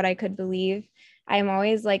even like what I could believe. I'm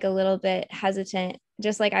always like a little bit hesitant,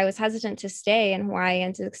 just like I was hesitant to stay in Hawaii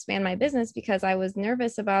and to expand my business because I was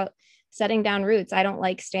nervous about setting down roots. I don't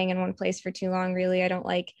like staying in one place for too long, really. I don't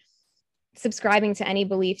like subscribing to any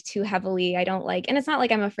belief too heavily. I don't like, and it's not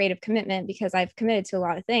like I'm afraid of commitment because I've committed to a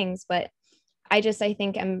lot of things, but I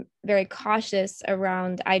think I'm very cautious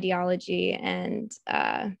around ideology and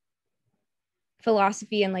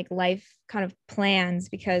philosophy and like life kind of plans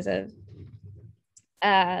because of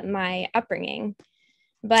my upbringing.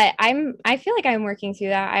 But I feel like I'm working through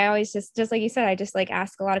that. I always just like you said, I just like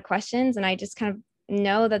ask a lot of questions, and I just kind of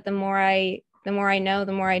know that the more I know,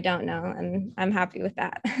 the more I don't know, and I'm happy with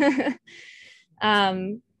that.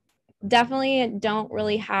 Definitely don't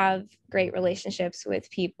really have great relationships with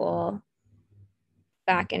people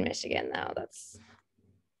back in Michigan, though.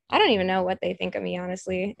 I don't even know what they think of me,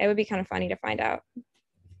 honestly. It would be kind of funny to find out.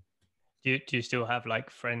 Do you still have like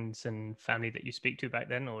friends and family that you speak to back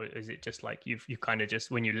then, or is it just like you kind of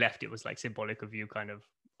just, when you left, it was like symbolic of you kind of,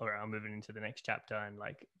 all right, I'm moving into the next chapter, and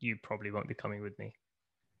like you probably won't be coming with me?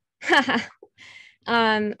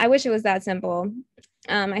 I wish it was that simple.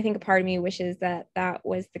 I think a part of me wishes that that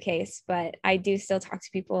was the case, but I do still talk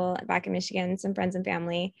to people back in Michigan, some friends and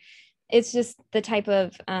family. It's just the type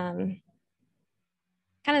of kind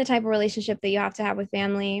of the type of relationship that you have to have with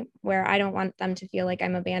family, where I don't want them to feel like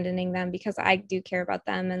I'm abandoning them, because I do care about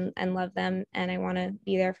them and love them, and I want to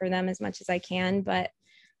be there for them as much as I can, but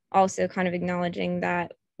also kind of acknowledging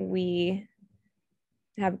that we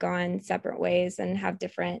have gone separate ways and have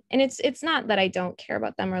different, and it's not that I don't care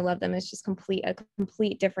about them or love them, it's just a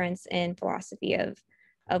complete difference in philosophy of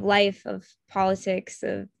life, of politics,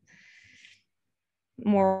 of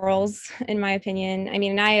morals, in my opinion. I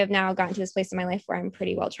mean, I have now gotten to this place in my life where I'm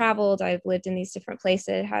pretty well traveled. I've lived in these different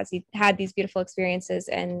places, had these beautiful experiences,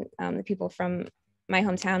 and the people from my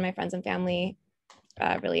hometown, my friends and family,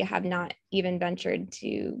 really have not even ventured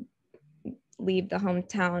to leave the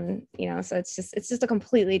hometown, so it's just a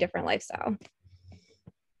completely different lifestyle.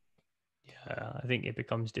 Yeah, I think it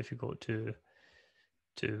becomes difficult to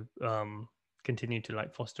continue to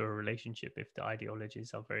like foster a relationship if the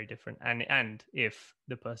ideologies are very different, and if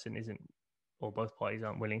the person isn't, or both parties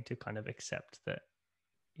aren't willing to kind of accept that,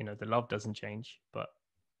 the love doesn't change, but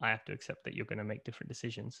I have to accept that you're going to make different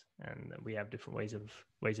decisions and that we have different ways of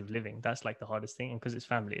living. That's like the hardest thing. And because it's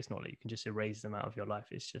family, it's not like you can just erase them out of your life.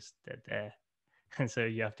 It's just they're there. And so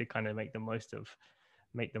you have to kind of make the most of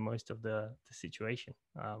the situation.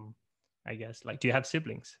 I guess. Like, do you have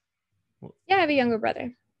siblings? Yeah, I have a younger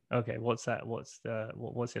brother. Okay, what's that? What's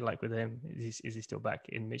it like with him? Is he still back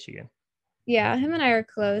in Michigan? Yeah, him and I are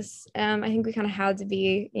close. I think we kind of had to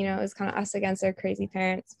be, it was kind of us against our crazy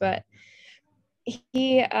parents, but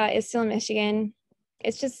he is still in Michigan.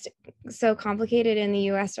 It's just so complicated in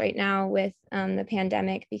the US right now with the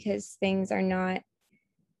pandemic, because things are not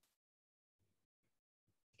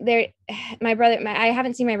there. I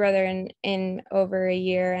haven't seen my brother in over a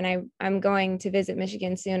year, and I'm going to visit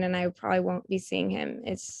Michigan soon, and I probably won't be seeing him.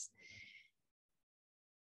 It's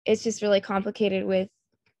just really complicated with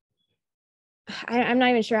I'm not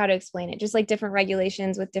even sure how to explain it, just like different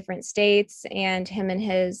regulations with different states, and him and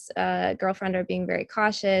his girlfriend are being very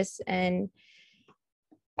cautious, and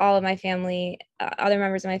all of my family, other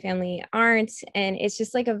members of my family aren't. And it's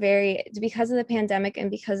just like because of the pandemic and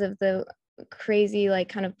because of the crazy like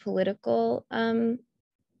kind of political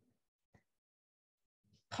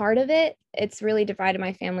part of it, it's really divided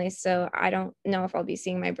my family. So I don't know if I'll be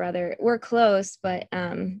seeing my brother. We're close, but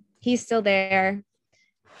he's still there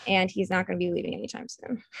and he's not going to be leaving anytime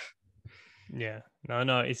soon. Yeah,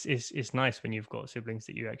 no, it's nice when you've got siblings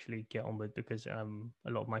that you actually get on with, because a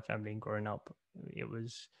lot of my family growing up, it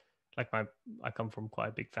was like I come from quite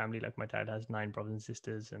a big family. Like my dad has 9 brothers and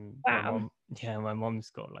sisters, and Wow. my mom's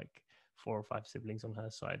got like 4 or 5 siblings on her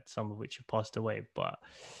side, some of which have passed away, but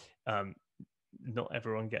um not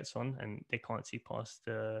everyone gets on, and they can't see past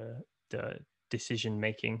the decision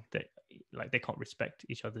making, that like they can't respect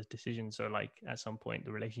each other's decisions. So like at some point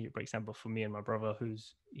the relationship breaks down. But for me and my brother,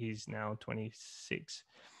 he's now 26,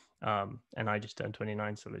 and I just turned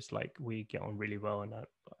 29, so it's like we get on really well. And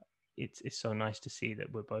it's so nice to see that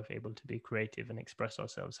we're both able to be creative and express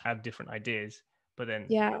ourselves, have different ideas, but then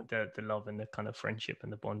Yeah. the love and the kind of friendship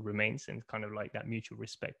and the bond remains, and kind of like that mutual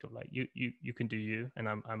respect of like you can do you, and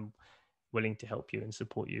I'm willing to help you and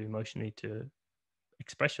support you emotionally to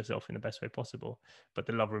express yourself in the best way possible, but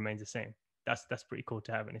the love remains the same. That's pretty cool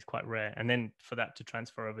to have, and it's quite rare. And then for that to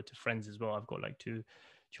transfer over to friends as well, I've got like 2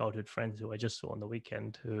 childhood friends who I just saw on the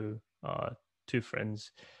weekend, who are 2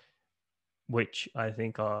 friends which I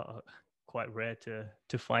think are quite rare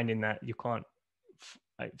to find, in that you can't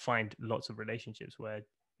find lots of relationships where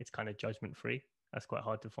it's kind of judgment free. That's quite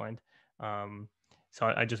hard to find. So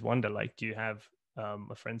I just wonder, like, do you have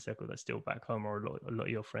a friend circle that's still back home, or a lot of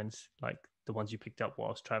your friends, like the ones you picked up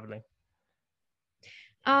whilst traveling?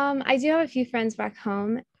 I do have a few friends back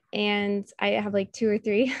home, and I have like 2 or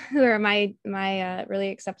 3 who are my really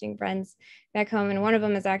accepting friends back home. And one of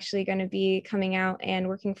them is actually going to be coming out and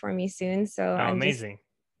working for me soon. So Oh, I'm just amazing.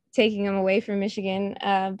 taking them away from Michigan.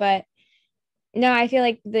 But no, I feel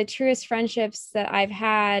like the truest friendships that I've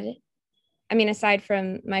had, I mean, aside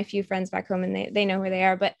from my few friends back home, and they know where they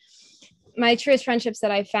are, but my truest friendships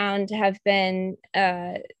that I've found have been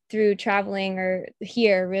through traveling or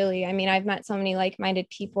here, really. I mean, I've met so many like-minded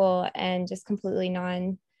people and just completely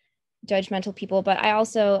non-judgmental people. But I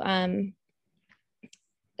also,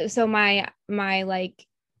 so my like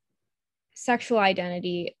sexual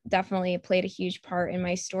identity definitely played a huge part in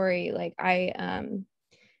my story. Like I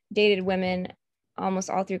dated women almost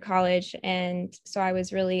all through college, and so I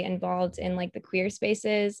was really involved in like the queer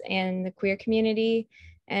spaces and the queer community.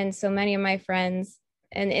 And so many of my friends,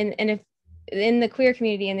 and if in the queer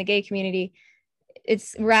community and the gay community,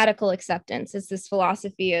 it's radical acceptance. It's this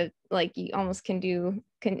philosophy of like you almost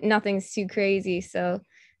nothing's too crazy. So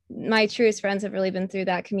my truest friends have really been through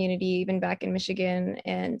that community, even back in Michigan.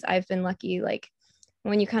 And I've been lucky, like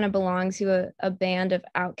when you kind of belong to a band of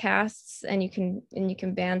outcasts, and you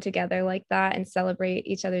can band together like that and celebrate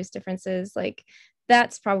each other's differences, like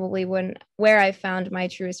that's probably where I found my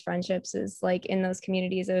truest friendships, is like in those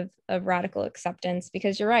communities of radical acceptance.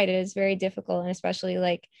 Because you're right, it is very difficult, and especially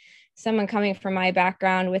like someone coming from my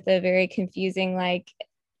background with a very confusing like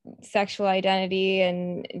sexual identity,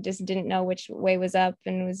 and just didn't know which way was up,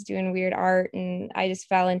 and was doing weird art, and I just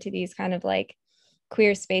fell into these kind of like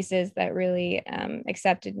queer spaces that really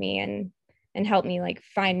accepted me and helped me like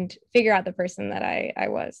figure out the person that I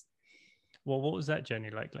was. Well, what was that journey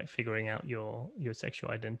like figuring out your sexual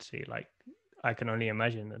identity? Like, I can only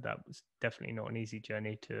imagine that was definitely not an easy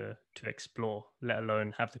journey to explore, let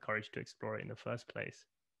alone have the courage to explore it in the first place.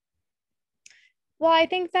 Well, I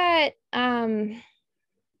think that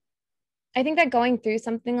going through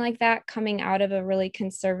something like that, coming out of a really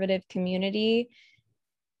conservative community,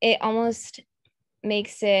 it almost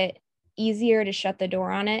makes it easier to shut the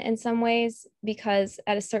door on it in some ways, because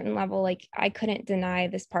at a certain level, like I couldn't deny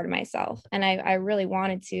this part of myself. And I really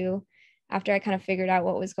wanted to. After I kind of figured out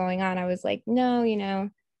what was going on, I was like, no,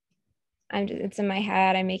 it's in my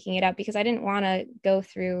head. I'm making it up, because I didn't want to go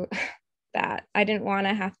through that. I didn't want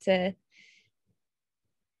to have to,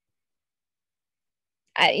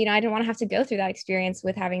 I didn't want to have to go through that experience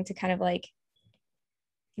with having to kind of like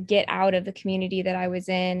get out of the community that I was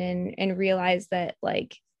in, and realize that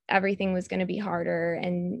like everything was going to be harder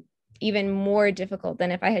and even more difficult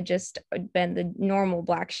than if I had just been the normal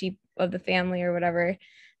black sheep of the family or whatever.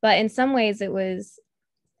 But in some ways it was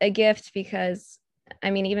a gift, because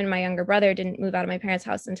I mean, even my younger brother didn't move out of my parents'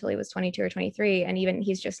 house until he was 22 or 23. And even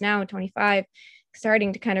he's just now 25,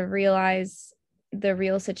 starting to kind of realize the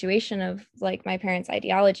real situation of like my parents'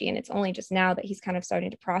 ideology. And it's only just now that he's kind of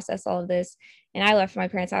starting to process all of this. And I left my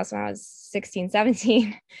parents' house when I was 16,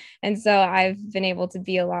 17. And so I've been able to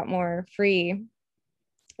be a lot more free.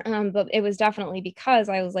 But it was definitely because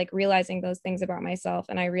I was like realizing those things about myself,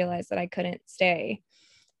 and I realized that I couldn't stay.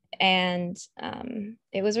 And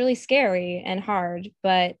it was really scary and hard.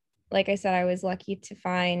 But like I said, I was lucky to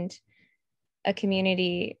find a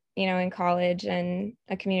community, you know, in college, and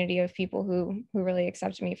a community of people who really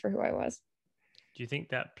accepted me for who I was. Do you think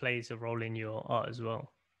that plays a role in your art as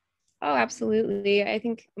well? Oh, absolutely. I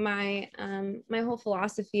think my whole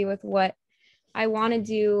philosophy with what I want to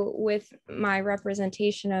do with my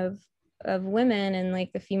representation of women and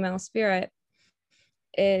like the female spirit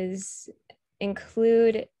is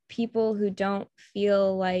include people who don't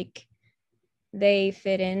feel like they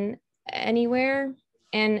fit in anywhere.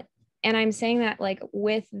 And I'm saying that like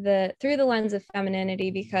with the through the lens of femininity,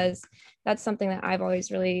 because that's something that I've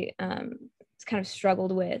always really kind of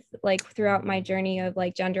struggled with, like throughout my journey of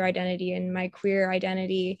like gender identity and my queer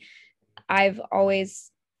identity. I've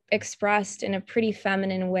always expressed in a pretty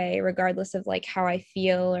feminine way, regardless of like how I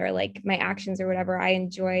feel or like my actions or whatever. I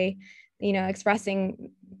enjoy, you know,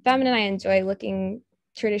 expressing feminine. I enjoy looking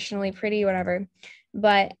traditionally pretty, whatever.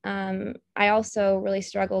 But I also really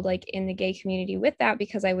struggled like in the gay community with that,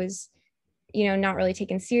 because I was, you know, not really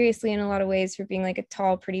taken seriously in a lot of ways for being like a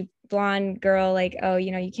tall, pretty blonde girl. Like, oh,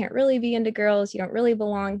 you know, you can't really be into girls. You don't really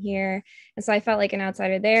belong here. And so I felt like an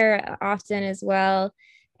outsider there often as well.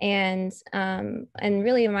 And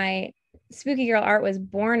really my spooky girl art was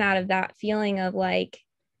born out of that feeling of like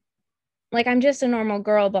I'm just a normal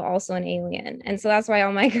girl, but also an alien. And so that's why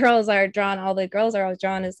all my girls are drawn, all the girls are always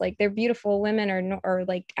drawn as like they're beautiful women, or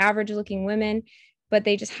like average looking women, but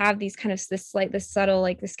they just have these kind of this subtle,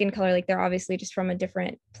 like the skin color, like they're obviously just from a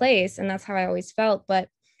different place. And that's how I always felt. But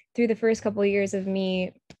through the first couple of years of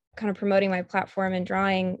me kind of promoting my platform and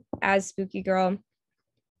drawing as Spooky Girl,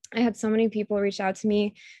 I had so many people reach out to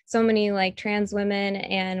me, so many like trans women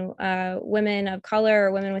and women of color,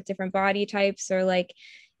 or women with different body types, or like,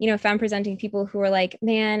 you know, femme presenting people who were like,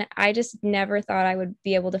 man, I just never thought I would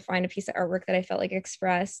be able to find a piece of artwork that I felt like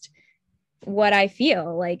expressed what I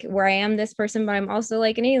feel, like where I am this person, but I'm also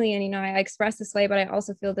like an alien, you know, I express this way, but I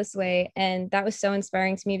also feel this way. And that was so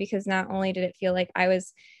inspiring to me, because not only did it feel like I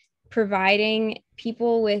was providing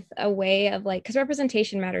people with a way of like, because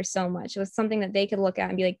representation matters so much. It was something that they could look at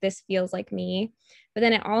and be like, this feels like me. But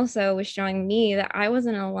then it also was showing me that I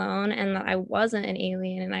wasn't alone, and that I wasn't an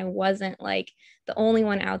alien, and I wasn't like the only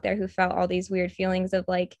one out there who felt all these weird feelings of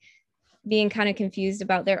like being kind of confused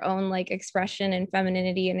about their own like expression and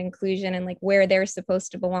femininity and inclusion, and like where they're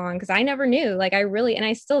supposed to belong. Because I never knew, like I really, and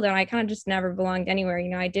I still don't, I kind of just never belonged anywhere.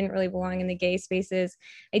 You know, I didn't really belong in the gay spaces,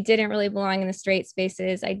 I didn't really belong in the straight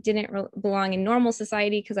spaces, I didn't belong in normal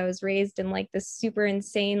society, because I was raised in like this super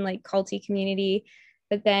insane like culty community,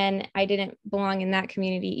 but then I didn't belong in that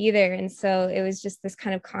community either. And so it was just this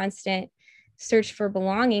kind of constant search for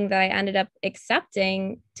belonging that I ended up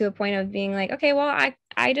accepting, to a point of being like, okay, well,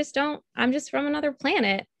 I just don't, I'm just from another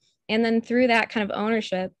planet. And then through that kind of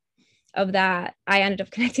ownership of that, I ended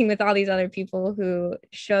up connecting with all these other people who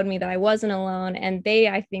showed me that I wasn't alone. And they,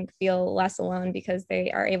 I think, feel less alone because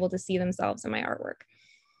they are able to see themselves in my artwork.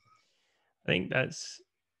 I think that's,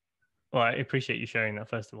 well, I appreciate you sharing that.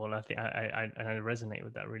 First of all, I think I resonate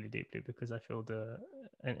with that really deeply, because I feel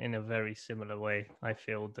in a very similar way, I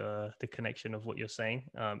feel the connection of what you're saying.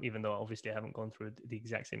 Even though obviously I haven't gone through the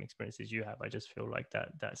exact same experiences you have, I just feel like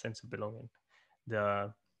that sense of belonging,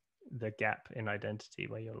 the the gap in identity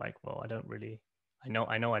where you're like, well, I don't really, I know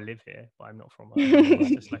I live here, but I'm not from home. And then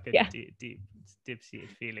it's just like a Yeah. deep seated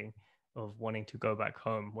feeling of wanting to go back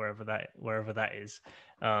home, wherever that is,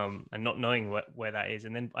 and not knowing where that is.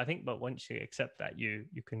 And then I think, but once you accept that, you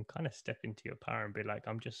can kind of step into your power and be like,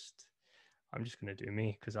 I'm just going to do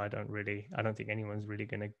me, because I don't think anyone's really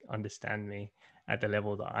going to understand me at the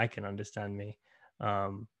level that I can understand me.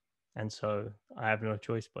 Um, and so I have no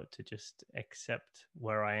choice but to just accept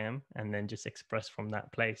where I am, and then just express from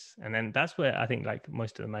that place. And then that's where I think like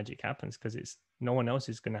most of the magic happens, because it's no one else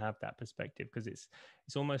is going to have that perspective, because it's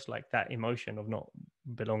almost like that emotion of not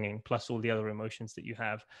belonging plus all the other emotions that you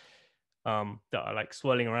have, that are like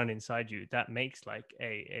swirling around inside you, that makes like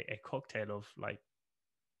a cocktail of like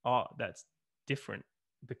art that's different,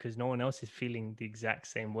 because no one else is feeling the exact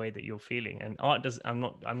same way that you're feeling. And art does, I'm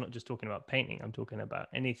not just talking about painting, I'm talking about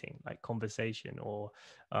anything like conversation, or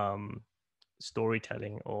um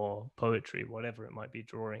storytelling, or poetry, whatever it might be,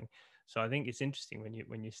 drawing. So I think it's interesting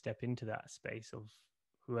when you step into that space of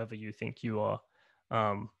whoever you think you are,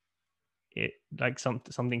 um it like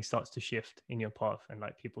something starts to shift in your path, and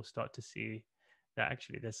like people start to see that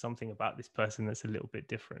actually there's something about this person that's a little bit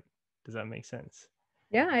different. Does that make sense?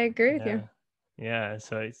 Yeah, I agree with you. Yeah. Yeah,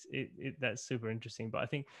 so that's super interesting. But I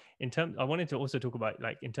think in terms, I wanted to also talk about,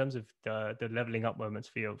 like, in terms of the leveling up moments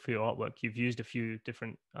for your artwork. You've used a few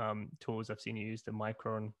different tools. I've seen you use the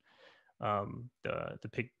Micron, the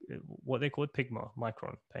pig, what they called Pigma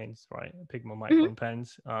Micron pens, right? Pigma Mhm. Micron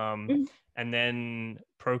pens, Mhm. and then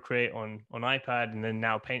Procreate on iPad, and then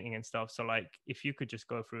now painting and stuff. So, like, if you could just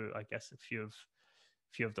go through, I guess, a few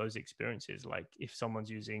of those experiences, like if someone's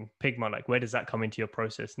using Pigma, like where does that come into your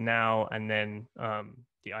process now, and then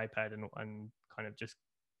the iPad, and kind of just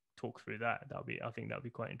talk through that. I think that'll be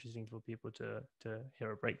quite interesting for people to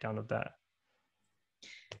hear a breakdown of that.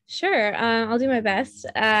 Sure, I'll do my best.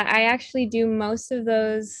 I actually do most of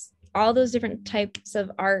those, all those different types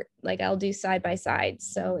of art, like I'll do side by side.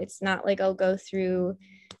 So it's not like I'll go through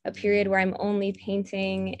a period where I'm only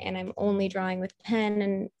painting and I'm only drawing with pen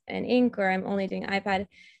and ink, or I'm only doing iPad.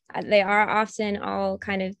 They are often all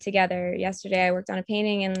kind of together. Yesterday, I worked on a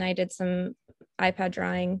painting and I did some iPad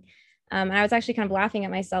drawing. And I was actually kind of laughing at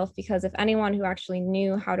myself because if anyone who actually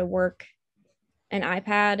knew how to work an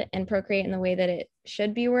iPad and Procreate in the way that it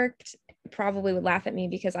should be worked probably would laugh at me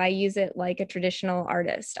because I use it like a traditional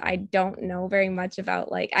artist. I don't know very much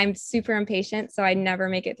about, like, I'm super impatient, so I never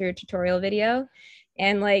make it through a tutorial video.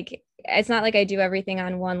 And like it's not like I do everything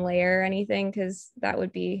on one layer or anything, because that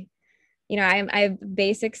would be, I have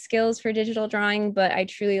basic skills for digital drawing, but I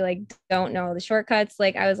truly like don't know the shortcuts.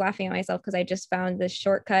 Like I was laughing at myself because I just found this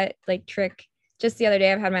shortcut like trick just the other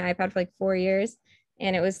day. I've had my iPad for like 4 years,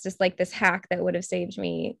 and it was just like this hack that would have saved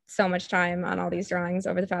me so much time on all these drawings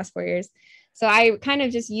over the past 4 years. So I kind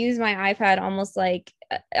of just use my iPad almost like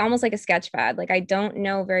a sketch pad. Like I don't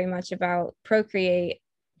know very much about Procreate,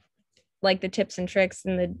 like the tips and tricks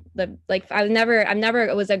and the like. I'm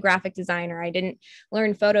never was a graphic designer. I didn't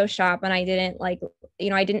learn Photoshop, and I didn't like,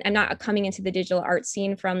 I'm not coming into the digital art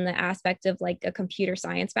scene from the aspect of like a computer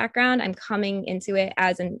science background. I'm coming into it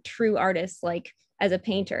as a true artist, like as a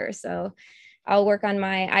painter. So I'll work on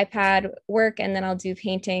my iPad work and then I'll do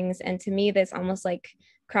paintings. And to me, that's almost like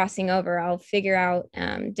crossing over. I'll figure out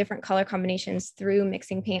different color combinations through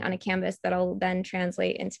mixing paint on a canvas that I'll then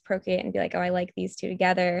translate into Procreate and be like, oh, I like these two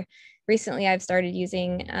together. Recently, I've started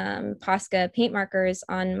using Posca paint markers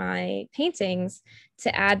on my paintings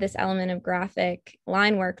to add this element of graphic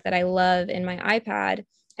line work that I love in my iPad.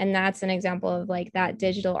 And that's an example of like that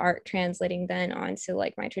digital art translating then onto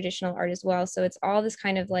like my traditional art as well. So it's all this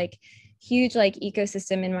kind of like huge like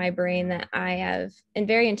ecosystem in my brain that I have and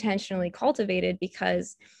very intentionally cultivated,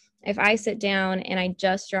 because if I sit down and I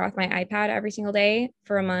just draw with my iPad every single day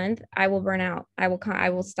for a month, I will burn out. I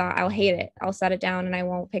will stop. I'll hate it. I'll set it down and I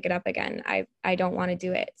won't pick it up again. I don't want to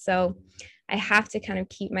do it. So I have to kind of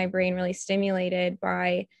keep my brain really stimulated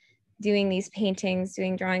by doing these paintings,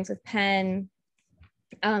 doing drawings with pen,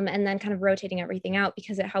 and then kind of rotating everything out,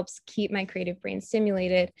 because it helps keep my creative brain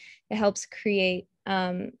stimulated. It helps create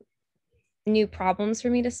new problems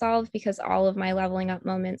for me to solve, because all of my leveling up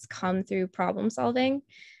moments come through problem solving.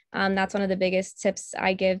 That's one of the biggest tips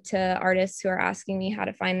I give to artists who are asking me how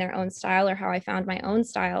to find their own style or how I found my own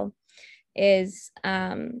style is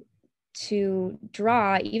to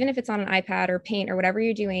draw, even if it's on an iPad or paint or whatever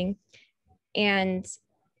you're doing, and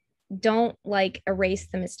don't like erase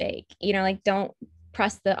the mistake, like don't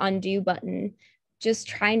press the undo button. Just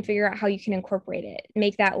try and figure out how you can incorporate it,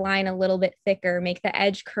 make that line a little bit thicker, make the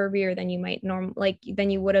edge curvier than you might than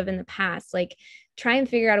you would have in the past. Like try and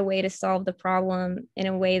figure out a way to solve the problem in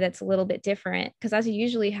a way that's a little bit different, because that's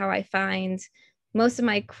usually how I find most of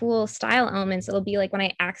my cool style elements. It'll be like when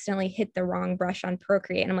I accidentally hit the wrong brush on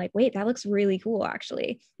Procreate and I'm like, wait, that looks really cool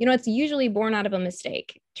actually. It's usually born out of a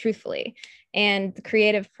mistake, truthfully. And the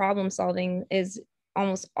creative problem solving is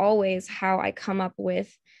almost always how I come up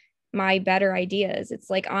with my better ideas. It's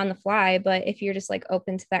like on the fly, but if you're just like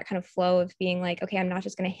open to that kind of flow of being like, okay, I'm not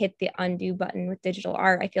just going to hit the undo button with digital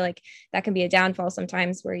art. I feel like that can be a downfall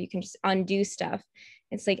sometimes, where you can just undo stuff.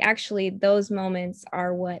 It's like actually those moments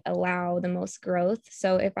are what allow the most growth.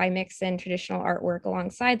 So if I mix in traditional artwork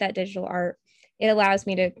alongside that digital art, it allows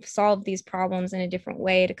me to solve these problems in a different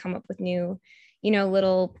way, to come up with new,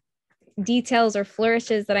 little details or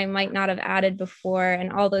flourishes that I might not have added before.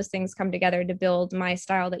 And all those things come together to build my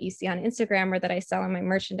style that you see on Instagram or that I sell on my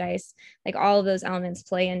merchandise. Like all of those elements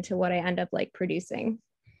play into what I end up like producing.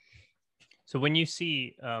 So when you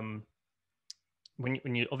see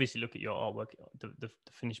when you obviously look at your artwork, the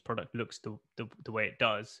finished product looks the way it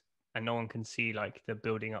does, and no one can see like the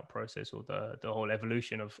building up process or the whole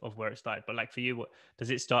evolution of where it started. But like for you, what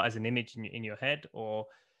does it start as an image in your head, or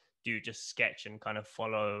do you just sketch and kind of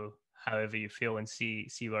follow however you feel and see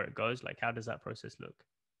where it goes? Like, how does that process look?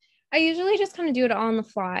 I usually just kind of do it on the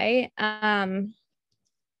fly.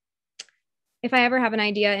 If I ever have an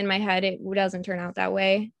idea in my head, it doesn't turn out that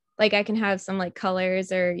way. Like I can have some like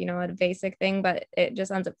colors or, you know, a basic thing, but it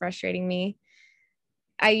just ends up frustrating me.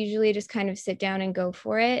 I usually just kind of sit down and go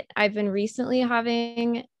for it. I've been recently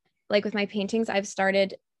having, like with my paintings, I've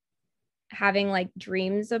started having like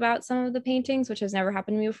dreams about some of the paintings, which has never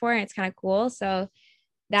happened to me before. And it's kind of cool. So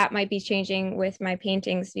that might be changing with my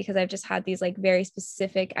paintings because I've just had these like very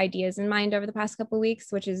specific ideas in mind over the past couple of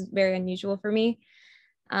weeks, which is very unusual for me.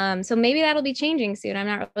 So maybe that'll be changing soon. I'm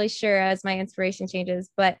not really sure as my inspiration changes,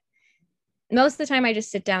 but most of the time I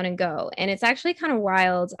just sit down and go. And it's actually kind of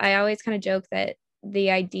wild. I always kind of joke that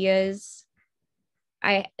the ideas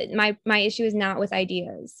my issue is not with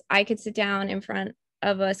ideas. I could sit down in front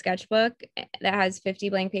of a sketchbook that has 50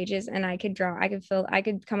 blank pages and I could draw, I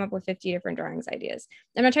could come up with 50 different drawings ideas.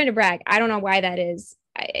 I'm not trying to brag. I don't know why that is.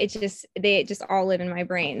 It's just, they just all live in my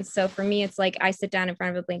brain. So for me, it's like I sit down in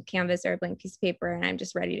front of a blank canvas or a blank piece of paper and I'm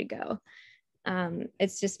just ready to go.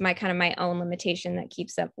 It's just my kind of my own limitation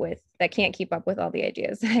that can't keep up with all the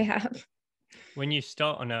ideas that I have. When you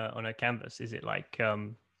start on a canvas, is it like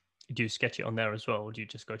do you sketch it on there as well, or do you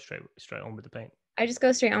just go straight on with the paint? I just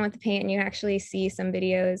go straight on with the paint, and you actually see some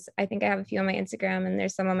videos. I think I have a few on my Instagram, and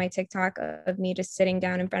there's some on my TikTok of me just sitting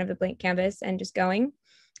down in front of a blank canvas and just going.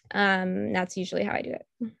 That's usually how I do it.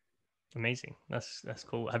 Amazing. That's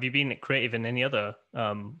cool. Have you been creative in any other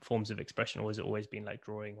forms of expression, or has it always been like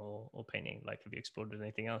drawing or painting? Like, have you explored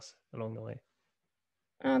anything else along the way?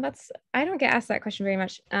 Oh, I don't get asked that question very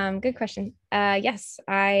much. Good question. Yes,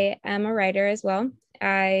 I am a writer as well.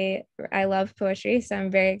 I love poetry, so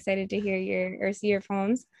I'm very excited to hear or see your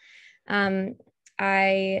poems.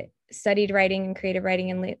 I studied writing and creative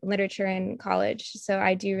writing and literature in college, so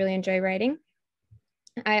I do really enjoy writing.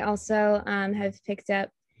 I also have picked up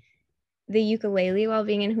the ukulele while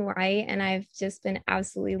being in Hawaii, and I've just been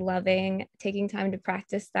absolutely loving taking time to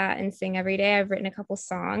practice that and sing every day. I've written a couple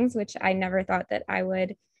songs, which I never thought that I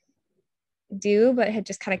would do, but had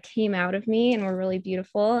just kind of came out of me and were really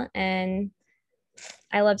beautiful. And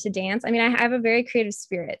I love to dance. I mean, I have a very creative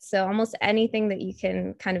spirit. So almost anything that you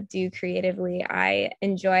can kind of do creatively, I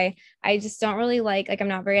enjoy. I just don't really I'm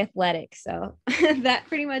not very athletic. So that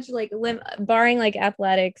pretty much barring like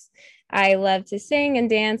athletics, I love to sing and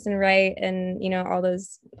dance and write and, you know, all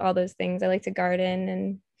those things. I like to garden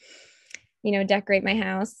and, you know, decorate my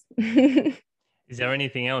house. Is there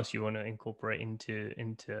anything else you want to incorporate into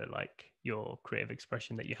like your creative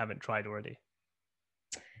expression that you haven't tried already?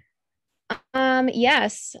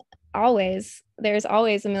 Yes, always. There's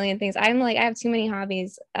always a million things. I have too many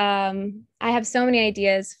hobbies. I have so many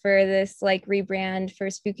ideas for this like rebrand for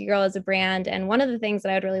Spooky Girl as a brand. And one of the things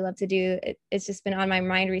that I would really love to do, it's just been on my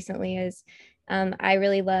mind recently is I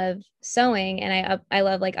really love sewing and I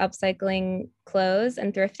love like upcycling clothes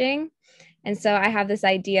and thrifting. And so I have this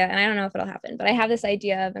idea, and I don't know if it'll happen, but I have this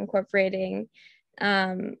idea of incorporating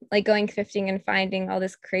like going thrifting and finding all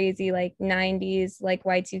this crazy like 90s like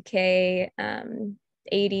Y2K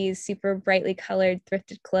 80s super brightly colored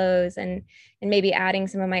thrifted clothes and maybe adding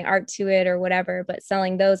some of my art to it or whatever, but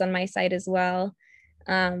selling those on my site as well,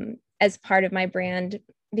 as part of my brand,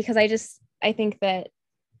 because I think that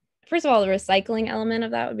first of all, the recycling element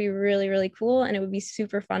of that would be really, really cool. And it would be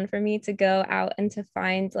super fun for me to go out and to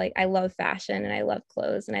find, like, I love fashion and I love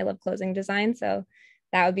clothes and I love clothing design. So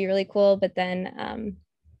that would be really cool. But then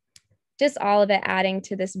just all of it adding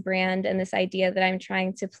to this brand and this idea that I'm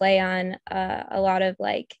trying to play on a lot of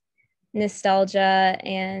like nostalgia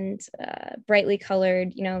and brightly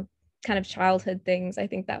colored, you know, kind of childhood things. I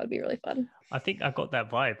think that would be really fun. I think I got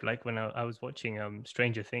that vibe like when I was watching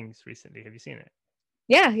Stranger Things recently. Have you seen it?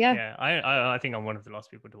 Yeah, yeah. Yeah, I think I'm one of the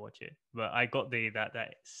last people to watch it, but I got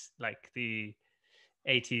that's like the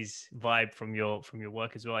 80s vibe from your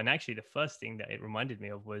work as well. And actually, the first thing that it reminded me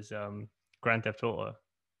of was Grand Theft Auto.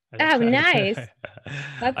 Oh, nice.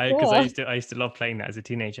 That's Because cool. I used to love playing that as a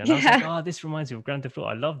teenager, and I was like, Yeah. oh, this reminds me of Grand Theft Auto.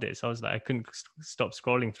 I love this. I was like, I couldn't stop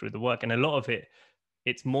scrolling through the work, and a lot of it,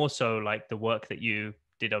 it's more so like the work that you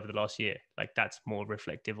did over the last year. Like that's more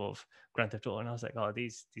reflective of Grand Theft Auto. And I was like, oh,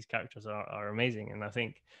 these characters are amazing. And I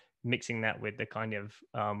think mixing that with the kind of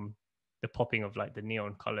the popping of like the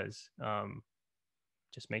neon colors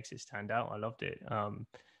just makes it stand out. I loved it.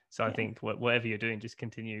 So I Yeah. think whatever you're doing, just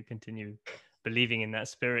continue believing in that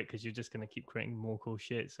spirit, because you're just going to keep creating more cool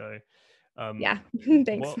shit. So Yeah.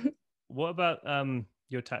 Thanks. what what about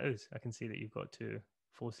your tattoos? I can see that you've got two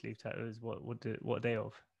full sleeve tattoos. What are they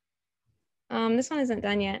of? This one isn't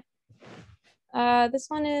done yet. This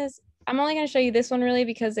one is I'm only going to show you this one really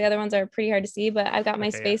because the other ones are pretty hard to see, but I've got my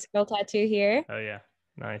Okay, yeah. space girl tattoo here. Oh yeah,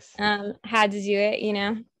 nice. Had to do it, you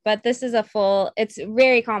know, but this is a full, it's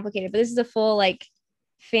very complicated, but this is a full like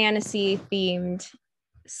fantasy themed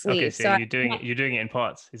Okay, sleeve. so So you're doing it in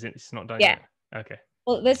parts. Is it? It's not done yeah. yet. Okay.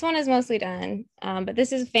 Well, this one is mostly done, but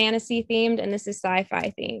this is fantasy themed and this is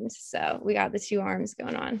sci-fi themed. So we got the two arms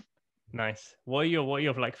going on. Nice. What are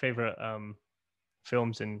your like favorite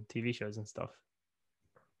films and TV shows and stuff?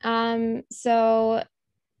 So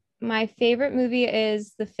my favorite movie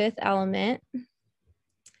is The Fifth Element,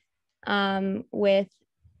 with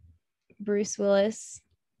Bruce Willis,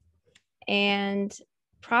 and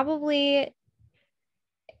probably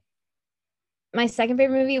my second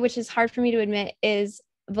favorite movie, which is hard for me to admit, is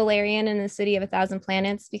Valerian and the City of a Thousand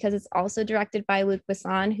Planets, because it's also directed by Luc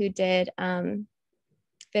Besson, who did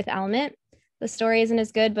Fifth Element. The story isn't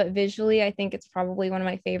as good, but visually, I think it's probably one of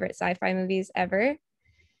my favorite sci-fi movies ever.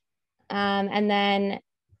 And then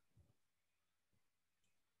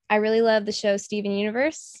I really love the show Steven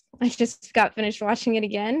Universe. I just got finished watching it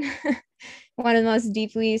again. One of the most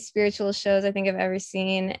deeply spiritual shows I think I've ever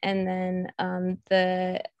seen. And then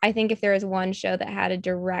I think if there was one show that had a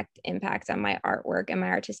direct impact on my artwork and my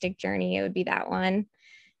artistic journey, it would be that one.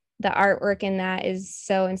 The artwork in that is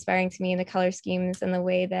so inspiring to me, and the color schemes and the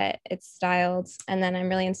way that it's styled. And then I'm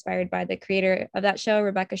really inspired by the creator of that show,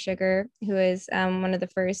 Rebecca Sugar, who is one of the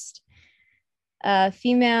first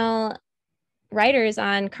female writers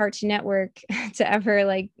on Cartoon Network to ever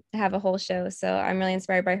like have a whole show. So I'm really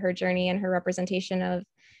inspired by her journey and her representation of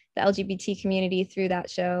the LGBT community through that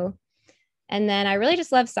show. And then I really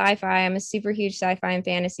just love sci-fi. I'm a super huge sci-fi and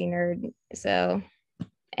fantasy nerd. So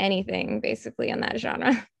anything basically in that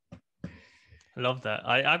genre. I love that.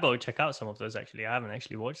 I got to check out some of those actually. I haven't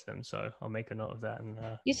actually watched them, so I'll make a note of that. And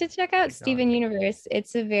You should check out Steven Universe.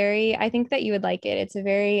 It's a very, I think that you would like it. It's a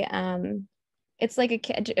very it's like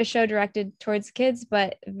a show directed towards kids,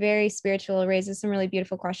 but very spiritual, raises some really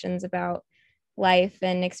beautiful questions about life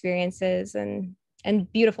and experiences, and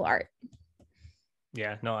beautiful art.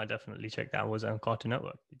 Yeah, no, I definitely checked that. Was it on Cartoon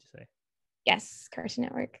Network, did you say? Yes, Cartoon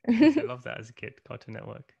Network. I love that as a kid, Cartoon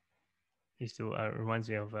Network. Used to reminds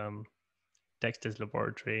me of Dexter's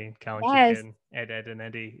Laboratory, Cow and Yes, Chicken, Ed, and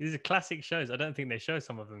Eddie. These are classic shows. I don't think they show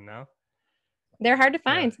some of them now. they're hard to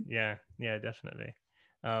Yeah, find. yeah, definitely.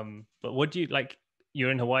 But what do you like?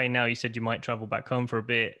 You're in Hawaii now. You said you might travel back home for a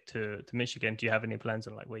bit to Michigan. Do you have any plans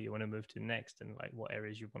on like where you want to move to next, and like what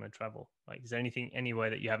areas you want to travel? Like, is there anything anywhere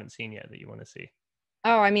that you haven't seen yet that you want to see?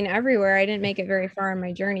 Oh, I mean, everywhere. I didn't make it very far in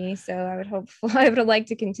my journey, so I would hope I would like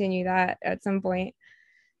to continue that at some point.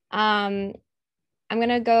 Um, I'm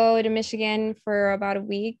gonna go to Michigan for about a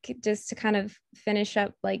week just to kind of finish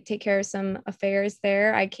up, like take care of some affairs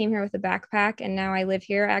there. I came here with a backpack and now I live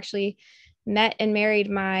here. I actually met and married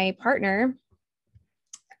my partner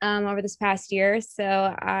over this past year. So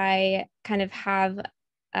I kind of have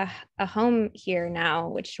a home here now,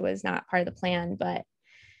 which was not part of the plan, but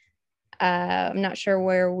I'm not sure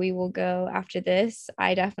where we will go after this.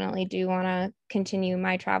 I definitely do want to continue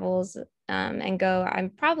my travels and go. I'm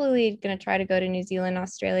probably going to try to go to New Zealand,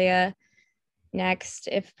 Australia next,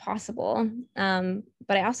 if possible.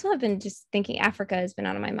 But I also have been just thinking Africa has been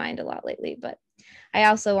on my mind a lot lately. But I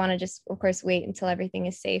also want to just, of course, wait until everything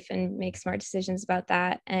is safe and make smart decisions about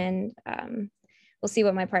that. And we'll see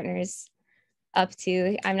what my partner is up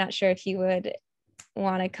to. I'm not sure if he would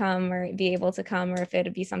want to come or be able to come, or if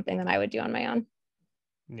it'd be something that I would do on my own.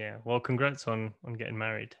 Yeah. Well, congrats on getting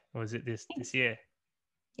married. Or was it this year?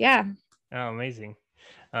 Yeah. Oh, amazing.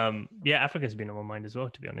 Yeah, Africa's been on my mind as well,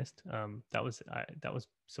 to be honest. That was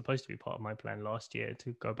supposed to be part of my plan last year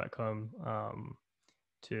to go back home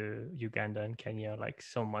to Uganda and Kenya. Like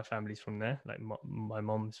some of my family's from there. Like my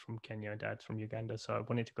mom's from Kenya, dad's from Uganda, so I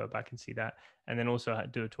wanted to go back and see that, and then also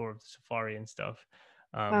do a tour of the safari and stuff.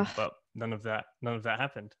 But none of that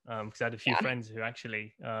happened because I had a few friends who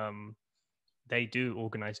actually they do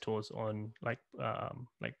organize tours on like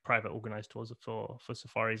private organized tours for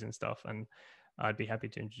safaris and stuff, and I'd be happy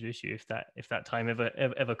to introduce you if that time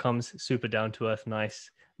ever comes. Super down to earth, nice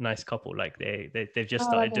couple. Like they've just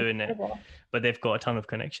started doing incredible. It, but they've got a ton of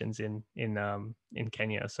connections in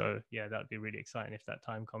Kenya. So yeah, that'd be really exciting if that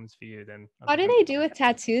time comes for you. Then what do they do with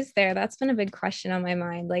tattoos there? That's been a big question on my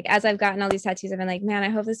mind. Like as I've gotten all these tattoos, I've been like, man, I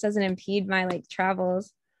hope this doesn't impede my like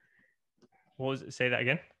travels. What was it? Say that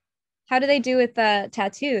again. How do they do with the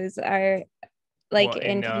tattoos? Are like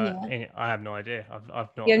in Kenya? I have no idea. I've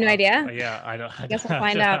not. You have no idea? Yeah, I don't. I guess we'll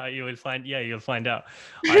find out. You will find. Yeah, you'll find out.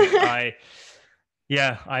 I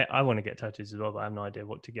Yeah, I want to get tattoos as well, but I have no idea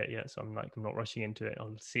what to get yet. So I'm not rushing into it.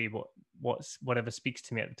 I'll see whatever speaks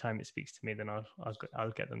to me at the time it speaks to me, then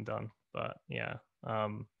I'll get them done. But yeah,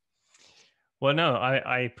 well, no,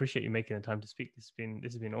 I appreciate you making the time to speak. This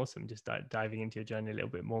has been awesome. Just diving into your journey a little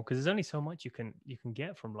bit more, because there's only so much you can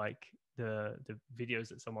get from like the videos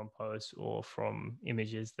that someone posts, or from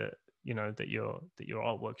images that that your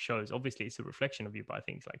artwork shows. Obviously, it's a reflection of you, but I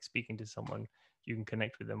think like speaking to someone, you can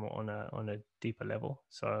connect with them on a deeper level.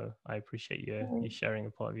 So I appreciate you sharing a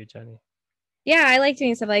part of your journey. Yeah, I like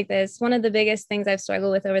doing stuff like this. One of the biggest things I've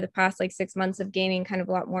struggled with over the past like 6 months of gaining kind of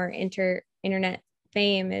a lot more internet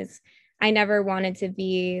fame is I never wanted to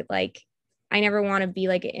be like I never want to be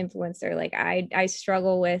like an influencer. Like I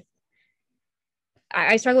struggle with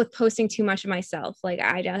I struggle with posting too much of myself. Like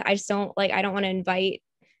I just don't like I don't want to invite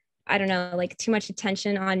I don't know, like too much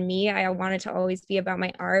attention on me. I want it to always be about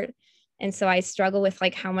my art. And so I struggle with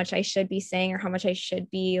like how much I should be saying or how much I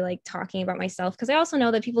should be like talking about myself. Cause I also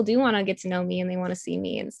know that people do want to get to know me and they want to see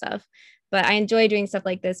me and stuff. But I enjoy doing stuff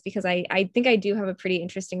like this because I think I do have a pretty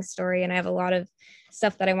interesting story and I have a lot of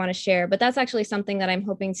stuff that I want to share. But that's actually something that I'm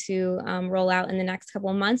hoping to roll out in the next couple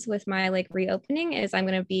of months with my like reopening is I'm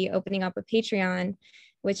going to be opening up a Patreon,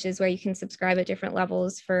 which is where you can subscribe at different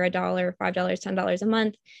levels for $1, $5, $10 a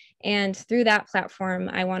month. And through that platform,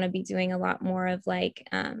 I want to be doing a lot more of like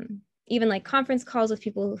even like conference calls with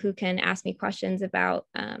people who can ask me questions about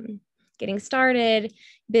getting started,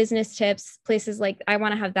 business tips, places like I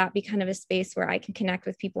want to have that be kind of a space where I can connect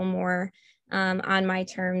with people more on my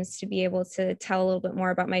terms to be able to tell a little bit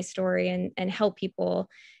more about my story and help people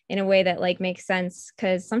in a way that like makes sense.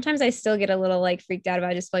 Cause sometimes I still get a little like freaked out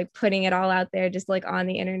about just like putting it all out there, just like on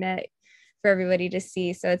the internet for everybody to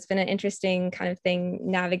see. So it's been an interesting kind of thing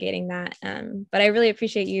navigating that. But I really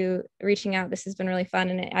appreciate you reaching out. This has been really fun.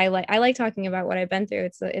 And I like talking about what I've been through.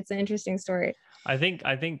 It's an interesting story. I think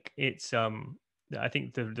it's I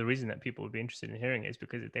think the reason that people would be interested in hearing it is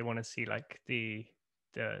because they want to see like the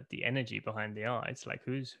energy behind the art. It's like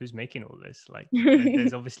who's making all this? Like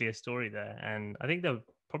there's obviously a story there, and I think they'll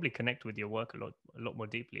probably connect with your work a lot more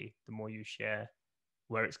deeply the more you share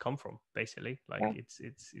where it's come from. Basically, like Yeah.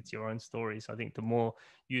 it's your own story. So I think the more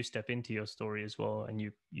you step into your story as well, and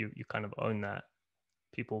you kind of own that,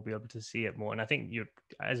 people will be able to see it more. And I think you,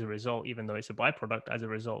 as a result, even though it's a byproduct, as a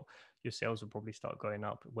result, your sales will probably start going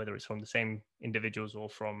up, whether it's from the same individuals or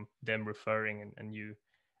from them referring and you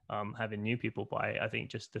having new people buy. I think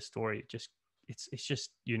just the story, just it's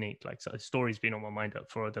just unique. Like, so the story's been on my mind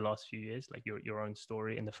for the last few years, like your own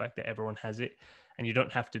story, and the fact that everyone has it, and you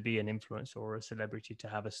don't have to be an influencer or a celebrity to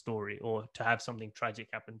have a story or to have something tragic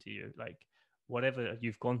happen to you. Like whatever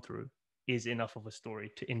you've gone through is enough of a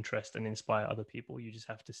story to interest and inspire other people. You just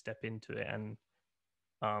have to step into it and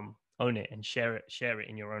own it and share it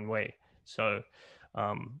in your own way. So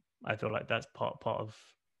I feel like that's part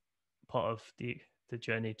of the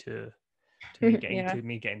journey Yeah. to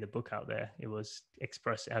me getting the book out there. It was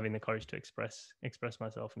having the courage to express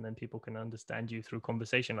myself, and then people can understand you through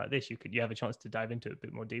conversation like this. You have a chance to dive into it a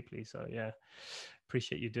bit more deeply. So yeah,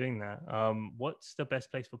 appreciate you doing that. What's the best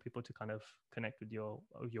place for people to kind of connect with your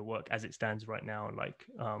work as it stands right now,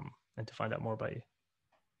 and to find out more about you?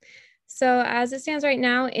 So as it stands right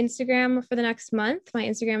now, Instagram for the next month, my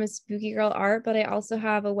Instagram is Spooky Girl Art, but I also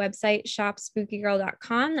have a website,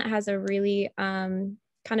 shopspookyGirl.com, that has a really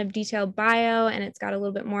kind of detailed bio, and it's got a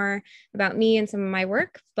little bit more about me and some of my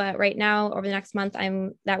work. But right now, over the next month,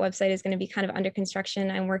 that website is going to be kind of under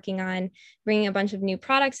construction. I'm working on bringing a bunch of new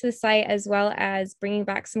products to the site, as well as bringing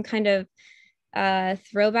back some kind of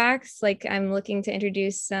throwbacks. Like I'm looking to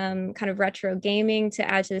introduce some kind of retro gaming to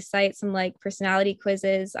add to the site, some like personality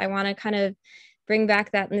quizzes. I want to kind of bring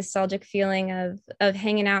back that nostalgic feeling of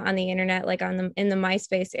hanging out on the internet, like in the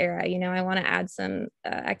MySpace era. I want to add some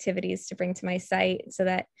activities to bring to my site so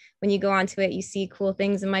that when you go onto it, you see cool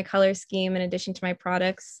things in my color scheme in addition to my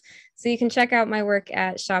products. So you can check out my work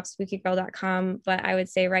at shopspookygirl.com. But I would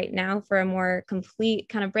say right now, for a more complete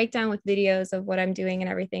kind of breakdown with videos of what I'm doing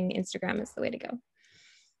and everything, Instagram is the way to go.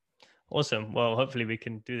 Awesome. Well, hopefully we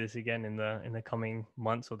can do this again in the coming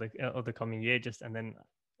months or the coming year. Just, and then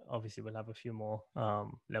obviously we'll have a few more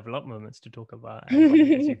level up moments to talk about as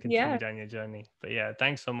you continue Yeah. down your journey. But yeah,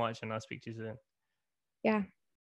 thanks so much, and I'll speak to you soon. Yeah.